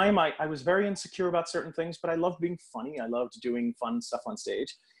at the time I was very insecure about certain things, but I loved being funny. I loved doing fun stuff on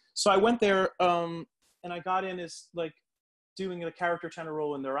stage. So I went there and I got in as like doing the character tenor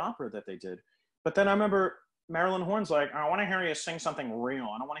role in their opera that they did. But then I remember Marilyn Horne's like, I want to hear you sing something real.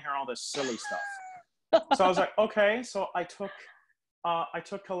 I don't want to hear all this silly stuff. So I was like, okay. So I took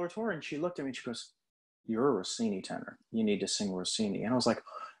coloratura, and she looked at me and she goes, you're a Rossini tenor. You need to sing Rossini. And I was like,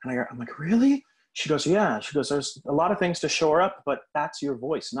 I'm like, really? She goes, yeah. She goes, there's a lot of things to shore up, but that's your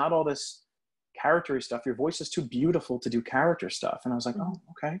voice, not all this charactery stuff. Your voice is too beautiful to do character stuff. And I was like, oh,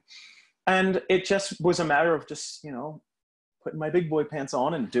 okay. And it just was a matter of just, you know, putting my big boy pants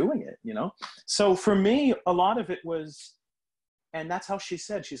on and doing it, you know? So for me, a lot of it was, and that's how she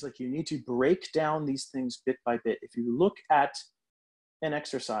said, she's like, you need to break down these things bit by bit. If you look at an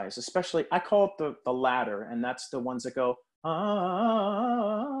exercise, especially, I call it the ladder, and that's the ones that go, or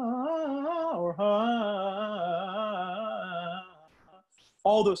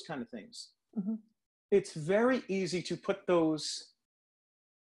all those kind of things. It's very easy to put those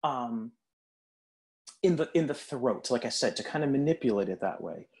in the throat, like I said, to kind of manipulate it that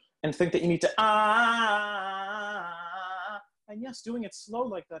way and think that you need to and yes, doing it slow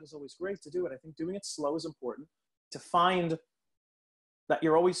like that is always great to do it. I think doing it slow is important to find that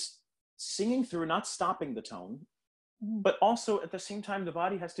you're always singing through, not stopping the tone, but also at the same time, the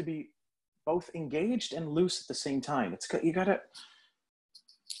body has to be both engaged and loose at the same time.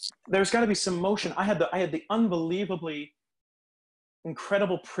 There's gotta be some motion. I had the unbelievably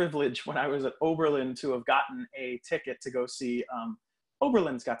incredible privilege when I was at Oberlin to have gotten a ticket to go see,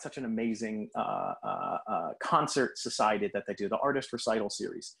 Oberlin's got such an amazing concert society that they do, the Artist Recital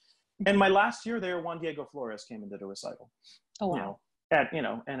Series. And my last year there, Juan Diego Flores came into the recital. Oh, wow. And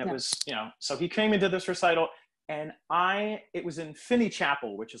it was, so he came into this recital, and it was in Finney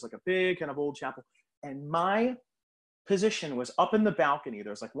Chapel, which is like a big kind of old chapel. And my position was up in the balcony.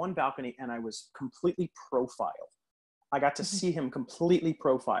 There was like one balcony, and I was completely profile. I got to see him completely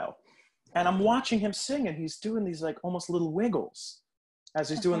profile. And I'm watching him sing, and he's doing these like almost little wiggles as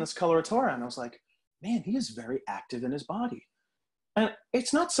he's doing this coloratura. And I was like, man, he is very active in his body. And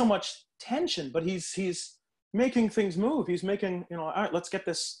it's not so much tension, but he's making things move. He's making, all right, let's get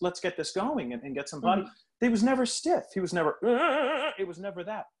this going and get some body. He was never stiff. He was never, it was never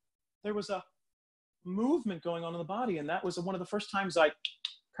that. There was a movement going on in the body. And that was one of the first times I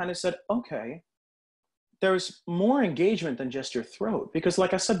kind of said, okay, there's more engagement than just your throat. Because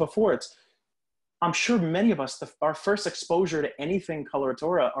like I said before, I'm sure many of us, our first exposure to anything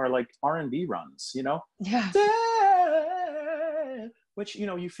coloratura are like R&B runs, Yeah. Which,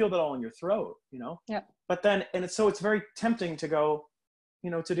 you feel that all in your throat, Yeah. But then, it's very tempting to go,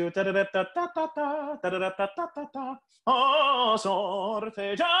 to do da da da da da da da da da da da da da. Oh,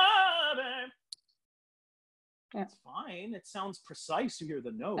 sorte giave. It's fine. It sounds precise. You hear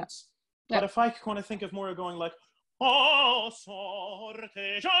the notes. Yeah. But if I want to think of more going like, oh,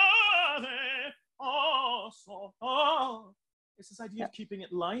 sorte giave. Oh, it's this idea of keeping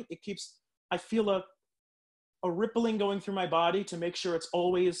it light. I feel a rippling going through my body to make sure it's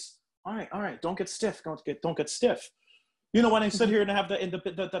always, all right, don't get stiff, don't get stiff. When I sit here and I have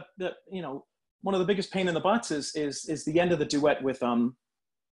one of the biggest pain in the butts is the end of the duet with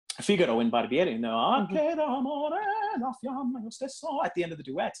Figaro in Barbieri, at the end of the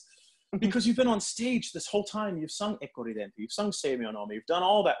duet. Because you've been on stage this whole time, you've sung E Corridente, you've sung Se mio nome, you've done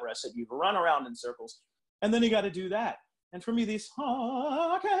all that recit, you've run around in circles, and then you got to do that. And for me, it's,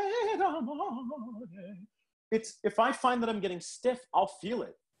 if I find that I'm getting stiff, I'll feel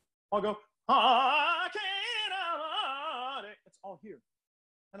it. I'll go, it's all here.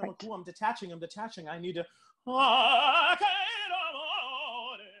 And I'm like, oh, I'm detaching. I need to, my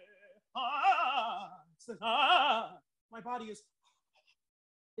body is,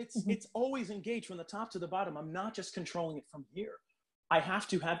 it's always engaged from the top to the bottom. I'm not just controlling it from here. I have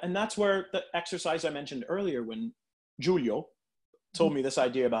to have, and that's where the exercise I mentioned earlier when Giulio told me this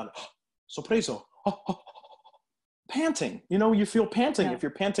idea about sorpreso, panting. You feel panting. Yeah. If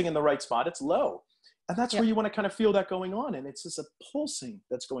you're panting in the right spot, it's low. And that's where you want to kind of feel that going on. And it's just a pulsing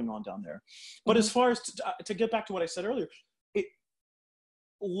that's going on down there. But as far as to get back to what I said earlier,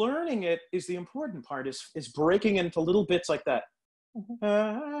 learning it is the important part, is breaking into little bits like that.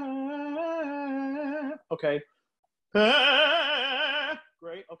 Okay.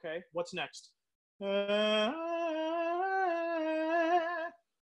 Great. Okay. What's next? Okay.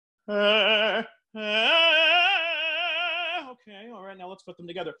 All right. Now let's put them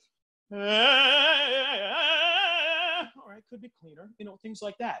together. or it could be cleaner, you know, things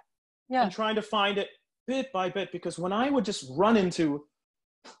like that. Yeah. And trying to find it bit by bit, because when I would just run into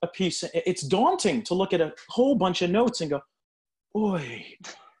a piece, it's daunting to look at a whole bunch of notes and go, boy,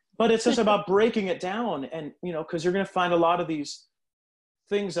 but it's just about breaking it down. And, you know, because you're going to find a lot of these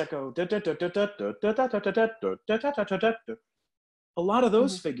things that go, a lot of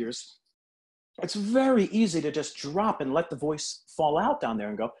those figures, it's very easy to just drop and let the voice fall out down there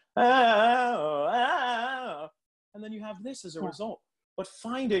and go, oh, oh. And then you have this as a result. But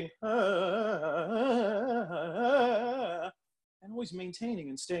finding, and always maintaining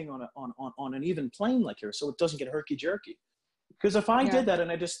and staying on an even plane like here, so it doesn't get herky-jerky. Because if I did that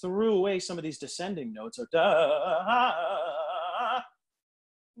and I just threw away some of these descending notes, or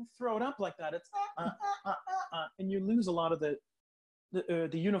you throw it up like that, it's and you lose a lot of the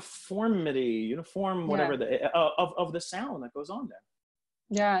uniformity, whatever of the sound that goes on there.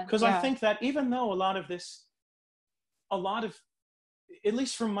 Yeah. Because I think that even though a lot of, at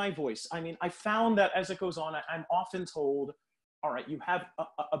least from my voice, I mean, I found that as it goes on, I'm often told, all right, you have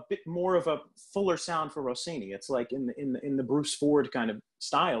a bit more of a fuller sound for Rossini. It's like in the Bruce Ford kind of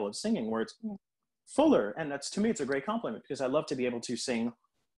style of singing, where it's fuller. And that's, to me, it's a great compliment, because I love to be able to sing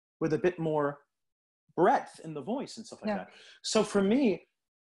with a bit more breadth in the voice and stuff like that. So for me,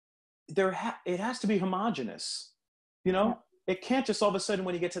 it has to be homogeneous, you know? It can't just all of a sudden,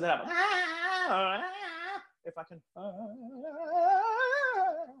 when you get to that, if I can,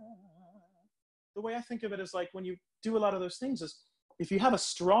 the way I think of it is like, when you do a lot of those things, is if you have a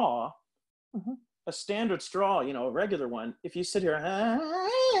straw, a standard straw, you know, a regular one, if you sit here,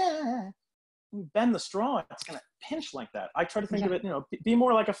 you bend the straw, it's going to pinch like that. I try to think of it, you know, be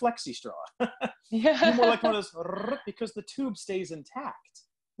more like a flexi straw. Be more like one of those, because the tube stays intact.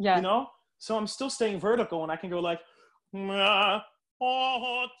 Yeah. You know? So I'm still staying vertical, and I can go like,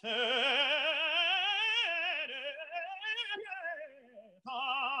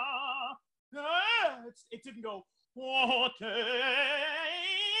 it didn't go,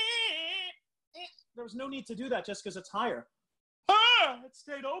 there was no need to do that just because it's higher. It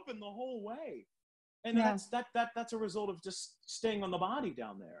stayed open the whole way. And that's a result of just staying on the body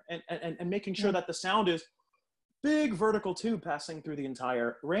down there, and making sure that the sound is big vertical tube passing through the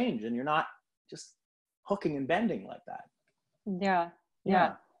entire range, and you're not just hooking and bending like that.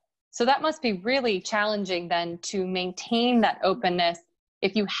 Yeah. So that must be really challenging then, to maintain that openness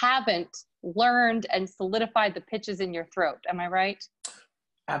if you haven't learned and solidified the pitches in your throat. Am I right?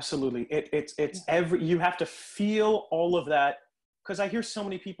 Absolutely. It's you have to feel all of that. Because I hear so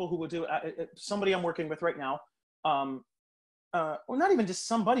many people who will do it. Somebody I'm working with right now, well, not even just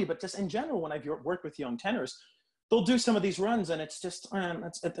somebody, but just in general, when I've worked with young tenors, they'll do some of these runs, and it's just,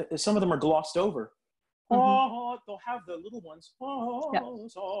 some of them are glossed over. They'll have the little ones.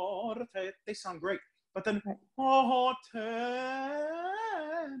 They sound great. But then, a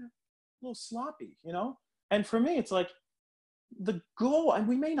little sloppy, you know? And for me, it's like the goal, and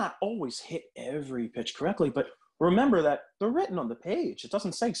we may not always hit every pitch correctly, but remember that they're written on the page. It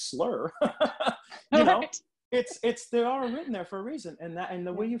doesn't say slur. You know, they are written there for a reason. And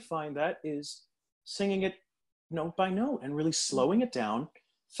the way you find that is singing it note by note and really slowing it down,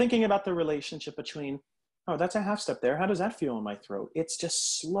 thinking about the relationship between, oh, that's a half step there. How does that feel in my throat? It's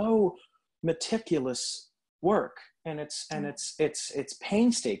just slow, meticulous work. And it's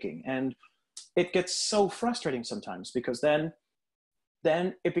painstaking, and it gets so frustrating sometimes, because then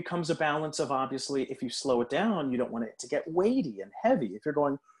it becomes a balance of, obviously, if you slow it down, you don't want it to get weighty and heavy. If you're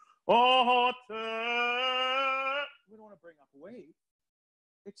going, we don't want to bring up weight.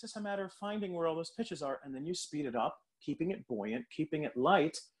 It's just a matter of finding where all those pitches are, and then you speed it up, keeping it buoyant, keeping it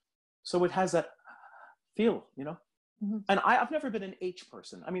light, so it has that feel, you know? And I've never been an H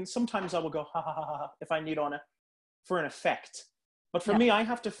person. I mean, sometimes I will go, ha, ha, ha, ha, if I need on it for an effect. But for me, I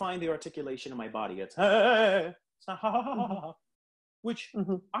have to find the articulation in my body. It's, it's not ha, ha, ha, ha, ha. Which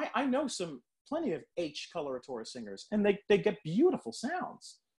I know plenty of H coloratura singers, and they get beautiful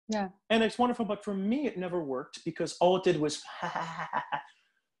sounds. Yeah. And it's wonderful, but for me, it never worked, because all it did was,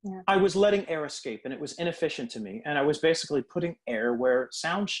 I was letting air escape, and it was inefficient to me. And I was basically putting air where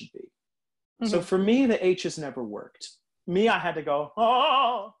sound should be. So for me, the H's never worked. I had to go,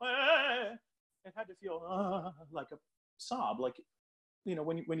 it had to feel like a sob, like, you know,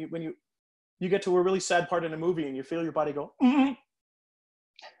 when you get to a really sad part in a movie and you feel your body go,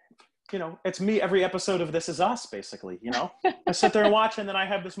 you know, it's me every episode of This Is Us, basically, you know. I sit there and watch, and then I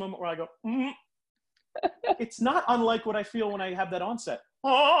have this moment where I go, It's not unlike what I feel when I have that onset.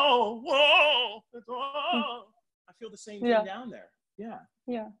 I feel the same thing down there. Yeah.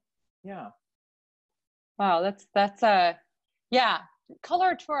 Wow,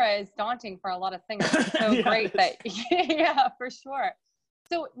 coloratura is daunting for a lot of singers. It's so Yeah, great that, yeah, for sure.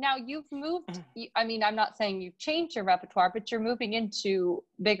 So now you've moved, I mean, I'm not saying you've changed your repertoire, but you're moving into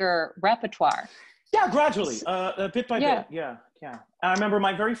bigger repertoire. Yeah, gradually, bit by bit. Yeah, yeah. I remember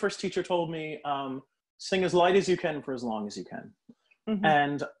my very first teacher told me, sing as light as you can for as long as you can.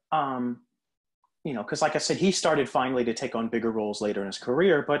 And, you know, because like I said, he started finally to take on bigger roles later in his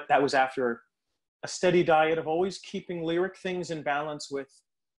career, but that was after a steady diet of always keeping lyric things in balance with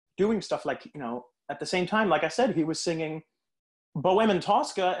doing stuff like, you know, at the same time, like I said, he was singing Bohème and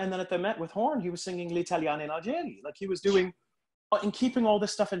Tosca, and then at the Met with horn, he was singing L'Italiana in Algeri. Like he was doing, and keeping all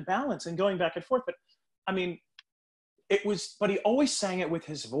this stuff in balance and going back and forth. But I mean, it was, but he always sang it with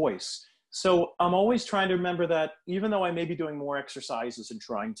his voice. So I'm always trying to remember that even though I may be doing more exercises and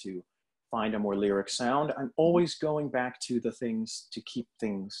trying to find a more lyric sound, I'm always going back to the things to keep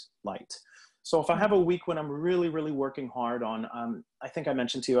things light. So if I have a week when I'm really, really working hard on, I think I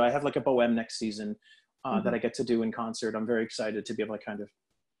mentioned to you, I have like a Bohème next season that I get to do in concert. I'm very excited to be able to kind of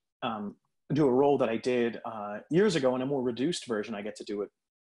do a role that I did years ago in a more reduced version. I get to do it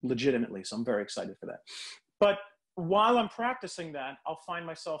legitimately. So I'm very excited for that. But while I'm practicing that, I'll find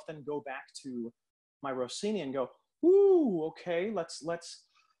myself then go back to my Rossini and go, ooh, okay, let's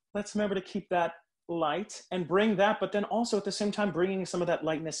remember to keep that light and bring that, but then also at the same time, bringing some of that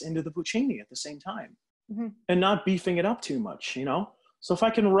lightness into the Puccini at the same time and not beefing it up too much, you know? So if I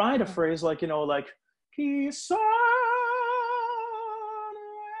can write a phrase like, you know, like, and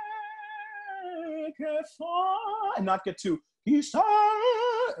not get to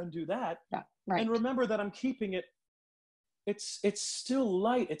and do that, and remember that I'm keeping it, it's still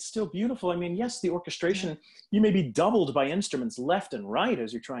light, it's still beautiful. I mean, yes, the orchestration, you may be doubled by instruments left and right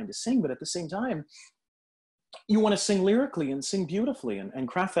as you're trying to sing, but at the same time, you want to sing lyrically and sing beautifully and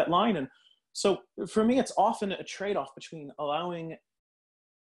craft that line. And so for me, it's often a trade-off between allowing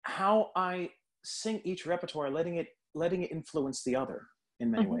how I sing each repertoire, letting it influence the other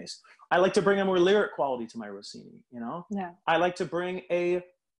in many ways. I like to bring a more lyric quality to my Rossini, you know? Yeah. I like to bring a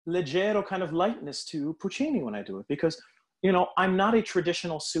leggero kind of lightness to Puccini when I do it, because, you know, I'm not a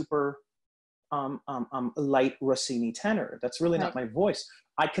traditional super light Rossini tenor. That's really not my voice.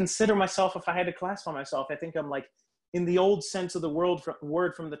 I consider myself, if I had to classify myself, I think I'm like, in the old sense of the word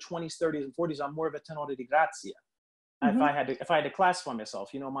from the 20s, 30s, and 40s, I'm more of a tenore di grazia. If I had to classify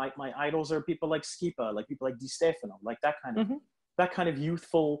myself, you know, my idols are people like Schipa, like people like Di Stefano, like that kind of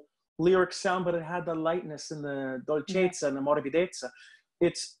youthful lyric sound, but it had the lightness and the dolcezza and the morbidezza.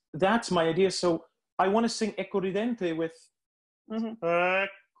 That's my idea. So I want to sing Ecco Ridente with Ecco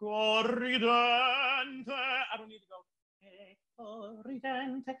Ridente. I don't need to go Ecco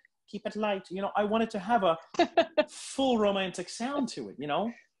Ridente. Keep it light. You know, I want it to have a full romantic sound to it, you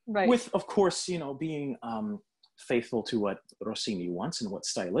know, with, of course, you know, being faithful to what Rossini wants and what's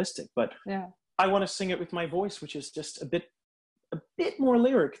stylistic, but I want to sing it with my voice, which is just a bit more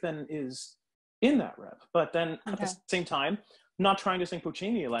lyric than is in that rep. But then at the same time, not trying to sing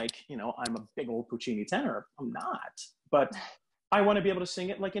Puccini like, you know, I'm a big old Puccini tenor. I'm not. But I want to be able to sing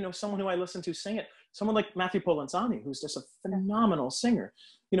it like, you know, someone who I listen to sing it. Someone like Matthew Polenzani, who's just a phenomenal singer.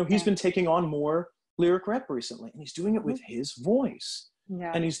 You know, he's been taking on more lyric rep recently, and he's doing it with his voice.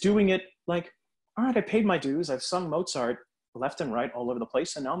 And he's doing it like, all right, I paid my dues. I've sung Mozart left and right all over the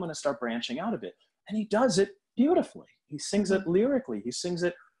place, and now I'm going to start branching out a bit. And he does it beautifully. He sings it lyrically. He sings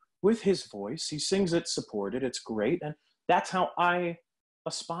it with his voice. He sings it supported. It's great. And that's how I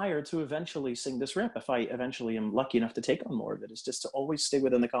aspire to eventually sing this rep. If I eventually am lucky enough to take on more of it, is just to always stay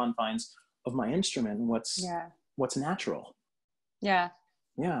within the confines of my instrument and what's natural. Yeah.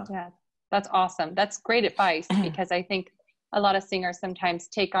 That's awesome. That's great advice, because I think a lot of singers sometimes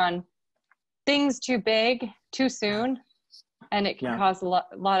take on things too big too soon, and it can cause a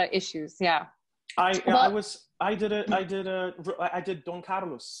lot of issues. I did Don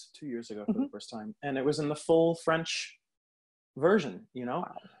Carlos 2 years ago for the first time, and it was in the full French version, you know.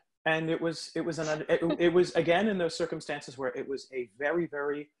 And it was again in those circumstances where it was a very,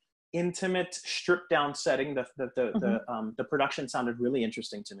 very intimate, stripped down setting. The production sounded really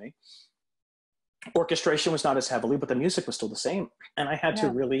interesting to me. Orchestration was not as heavily, but the music was still the same, and I had to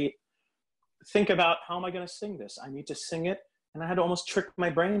really think about, how am I going to sing this? I need to sing it. And I had to almost trick my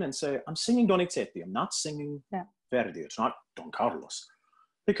brain and say, I'm singing Donizetti. I'm not singing Verdi. It's not Don Carlos.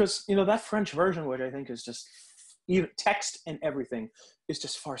 Because, you know, that French version, which I think is just, even text and everything, is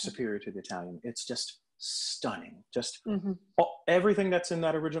just far superior to the Italian. It's just stunning. Just everything that's in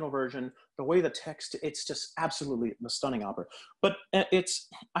that original version, the way the text, it's just absolutely a stunning opera. But I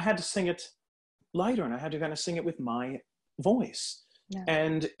had to sing it lighter, and I had to kind of sing it with my voice. Yeah.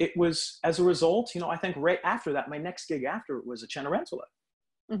 And it was, as a result, I think right after that, my next gig after it was a Cenerentola.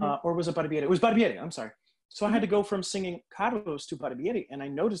 Or was it Barbieri? It was Barbieri, I'm sorry. So I had to go from singing Carlos to Barbieri, and I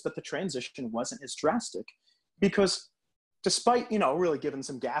noticed that the transition wasn't as drastic because despite, really giving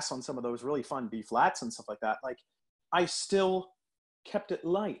some gas on some of those really fun B flats and stuff like that, like I still kept it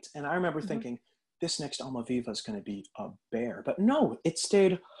light. And I remember thinking, this next Alma Viva is going to be a bear. But no, it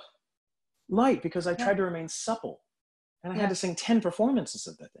stayed light because I tried to remain supple. And I had to sing 10 performances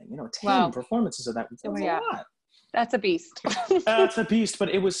of the thing, 10 performances of that. That's a lot. That's a beast. That's a beast, but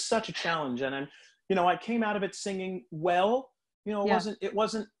it was such a challenge. And I came out of it singing well. It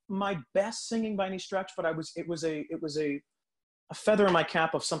wasn't my best singing by any stretch, but it was a feather in my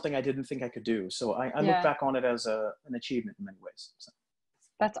cap of something I didn't think I could do. So I look back on it as an achievement in many ways. So,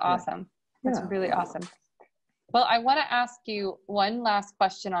 that's awesome. That's really awesome. Well, I want to ask you one last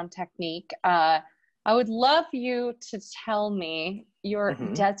question on technique. I would love you to tell me your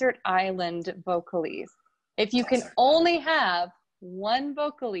desert island Vocalise. If you can only have one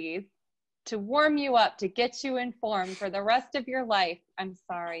Vocalise to warm you up, to get you informed for the rest of your life, I'm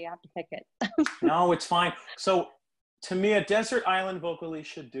sorry, you have to pick it. No, it's fine. So to me, a desert island Vocalise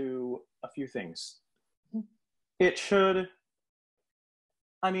should do a few things. It should,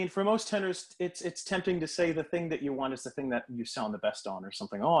 for most tenors, it's tempting to say the thing that you want is the thing that you sound the best on or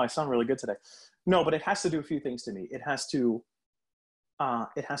something. Oh, I sound really good today. No, but it has to do a few things to me. It has to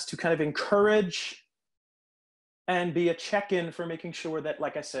kind of encourage and be a check-in for making sure that,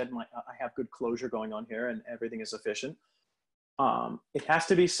 like I said, I have good closure going on here and everything is efficient. It has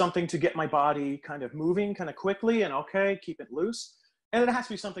to be something to get my body kind of moving kind of quickly and keep it loose. And it has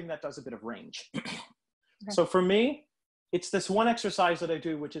to be something that does a bit of range. So for me, it's this one exercise that I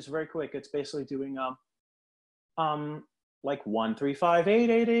do, which is very quick. It's basically doing like 1, 3, 5, 8,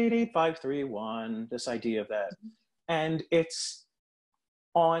 8, 8, 8, 5, 3, 1, this idea of that. And it's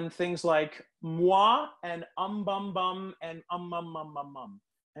on things like moi and bum bum and mum.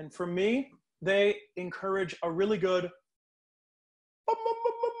 And for me, they encourage a really good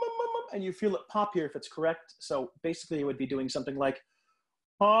and you feel it pop here if it's correct. So basically it would be doing something like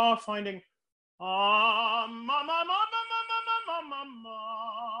finding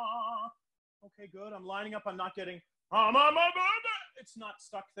okay, good. I'm lining up. I'm not getting it's not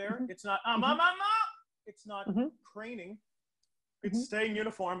stuck there. It's not it's not craning. It's staying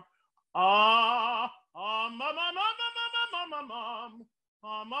uniform. And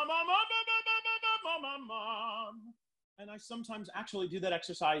I sometimes actually do that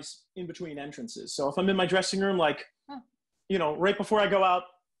exercise in between entrances. So if I'm in my dressing room, like, right before I go out,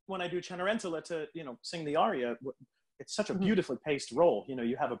 when I do Cenerentola to, sing the aria, it's such a beautifully paced role.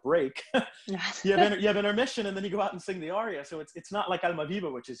 You have a break, you have intermission, and then you go out and sing the aria. So it's not like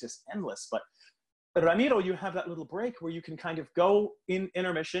Almaviva, which is just endless, but Ramiro, you have that little break where you can kind of go in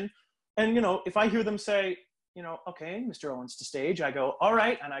intermission. And, if I hear them say, okay, Mr. Owens to stage, I go, all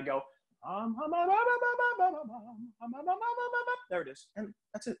right. And I go, there it is. And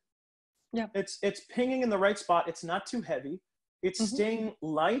that's it. Yeah. It's pinging in the right spot. It's not too heavy. It's staying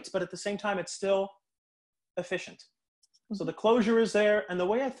light, but at the same time, it's still efficient. So the closure is there. And the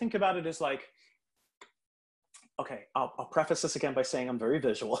way I think about it is like, okay, I'll preface this again by saying I'm very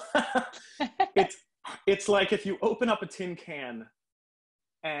visual. It's like if you open up a tin can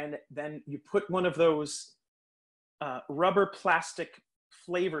and then you put one of those rubber plastic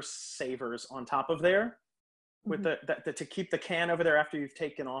flavor savers on top of there with to keep the can over there after you've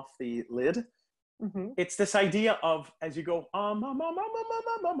taken off the lid. It's this idea of, as you go,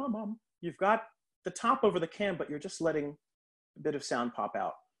 you've got the top over the can, but you're just letting a bit of sound pop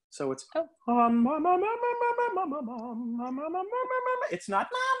out. So it's it's not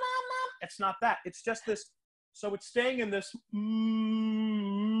that. It's just this. So it's staying in this,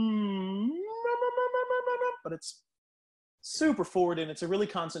 but it's super forward and it's a really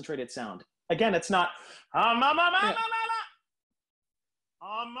concentrated sound. Again, it's not.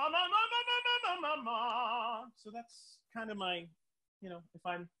 So that's kind of my, if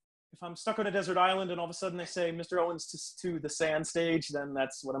I'm stuck on a desert island and all of a sudden they say Mr. Owens to the sand stage, then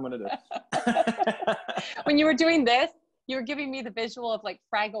that's what I'm going to do. When you were doing this, you were giving me the visual of like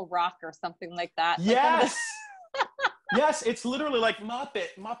Fraggle Rock or something like that. Yes. Yes. It's literally like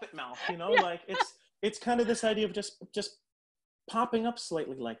Muppet mouth, like it's kind of this idea of just popping up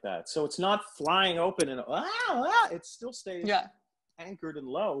slightly like that. So it's not flying open and it still stays anchored and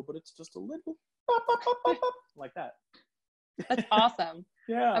low, but it's just a little like that. That's awesome.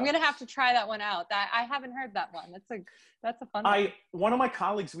 Yeah. I'm going to have to try that one out. I haven't heard that one. That's a fun one. One of my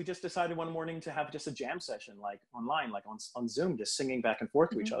colleagues, we just decided one morning to have just a jam session, like online, like on Zoom, just singing back and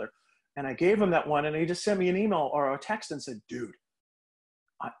forth to each other. And I gave him that one and he just sent me an email or a text and said, dude,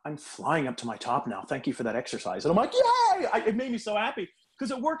 I'm flying up to my top now. Thank you for that exercise. And I'm like, yay! It made me so happy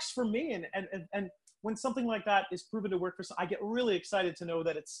because it works for me. And when something like that is proven to work for some, I get really excited to know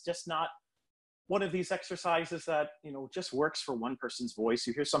that it's just not one of these exercises that, you know, just works for one person's voice.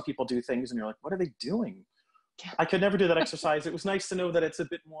 You hear some people do things and you're like, what are they doing? I could never do that exercise. It was nice to know that it's a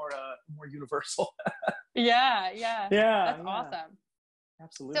bit more universal. Yeah. That's yeah. awesome.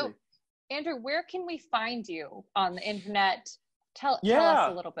 Absolutely. So, Andrew, where can we find you on the internet? Tell us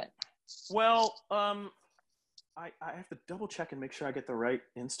a little bit. Well, I have to double check and make sure I get the right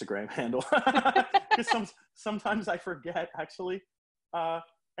Instagram handle because sometimes I forget actually.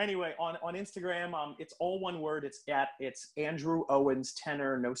 Anyway, on Instagram, it's all one word. It's Andrew Owens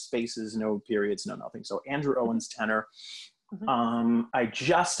Tenor, no spaces, no periods, no nothing. So Andrew Owens Tenor. Mm-hmm. I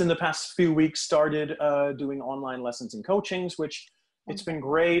just in the past few weeks started doing online lessons and coachings, which it's been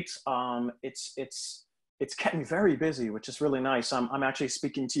great. It's kept me very busy, which is really nice. I'm actually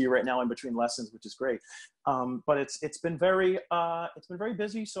speaking to you right now in between lessons, which is great. But it's been very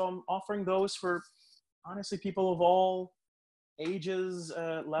busy. So I'm offering those for honestly people of all ages,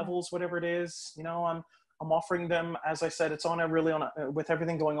 levels, whatever it is. You know, I'm offering them, as I said, it's with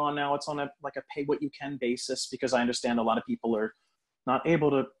everything going on now, it's on a pay what you can basis, because I understand a lot of people are not able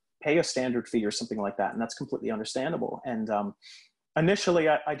to pay a standard fee or something like that, and that's completely understandable. And initially,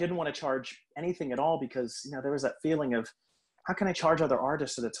 I didn't want to charge anything at all because, you know, there was that feeling of, how can I charge other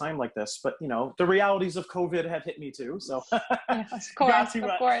artists at a time like this? But, you know, the realities of COVID have hit me too. So, yeah, of course.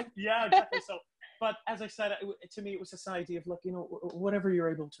 Yeah, exactly. So, but as I said, to me, it was this idea of, look, you know, whatever you're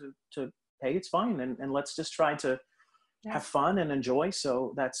able to pay, it's fine. And let's just try to have fun and enjoy.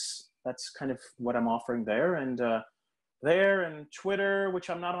 So that's kind of what I'm offering there. And Twitter, which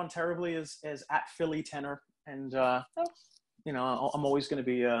I'm not on terribly, is at Philly Tenor. And, you know, I'm always going to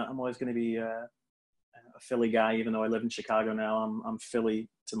be a Philly guy, even though I live in Chicago now. I'm Philly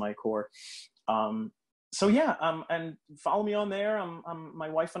to my core. So yeah, and follow me on there. My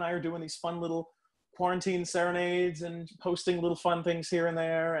wife and I are doing these fun little quarantine serenades and posting little fun things here and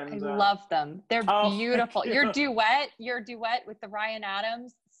there. And I love them. They're beautiful. You. Your duet with the Ryan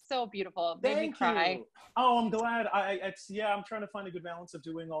Adams, so beautiful. Made me cry. You. Oh, I'm glad. I'm trying to find a good balance of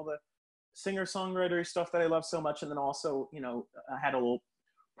doing all the singer-songwriter stuff that I love so much, and then also, you know, I had a little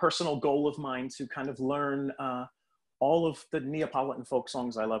personal goal of mine to kind of learn all of the Neapolitan folk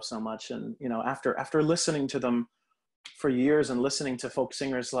songs I love so much. And, you know, after listening to them for years and listening to folk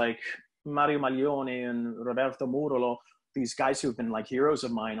singers like Mario Maglione and Roberto Murolo, these guys who have been like heroes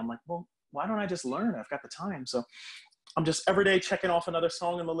of mine, I'm like, well, why don't I just learn? I've got the time. So I'm just every day checking off another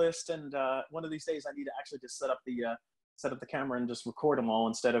song on the list, and one of these days I need to actually just set up the camera and just record them all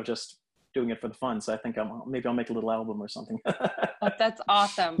instead of just doing it for the fun. So I think maybe I'll make a little album or something. Oh, that's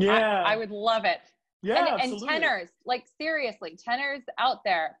awesome. Yeah. I would love it. Yeah, and tenors, like seriously, tenors out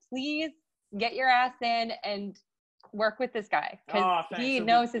there, please get your ass in and work with this guy, because he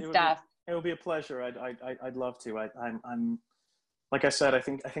knows his stuff. It would be a pleasure. I'd love to. I'm like I said, I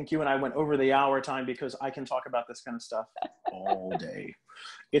think you and I went over the hour time because I can talk about this kind of stuff all day.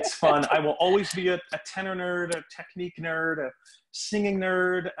 It's fun. I will always be a tenor nerd, a technique nerd, a singing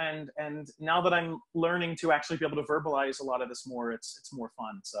nerd, and now that I'm learning to actually be able to verbalize a lot of this more, it's more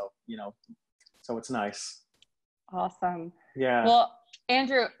fun. So, you know, so it's nice. Awesome. Yeah. Well,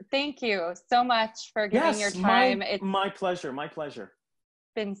 Andrew, thank you so much for giving your time. It's my pleasure. My pleasure.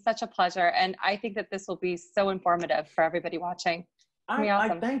 Been such a pleasure, and I think that this will be so informative for everybody watching. I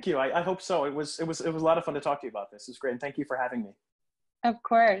thank you. I hope so. It was a lot of fun to talk to you about this. It was great, and thank you for having me. Of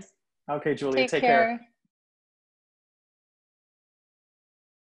course. Okay, Julia, take care.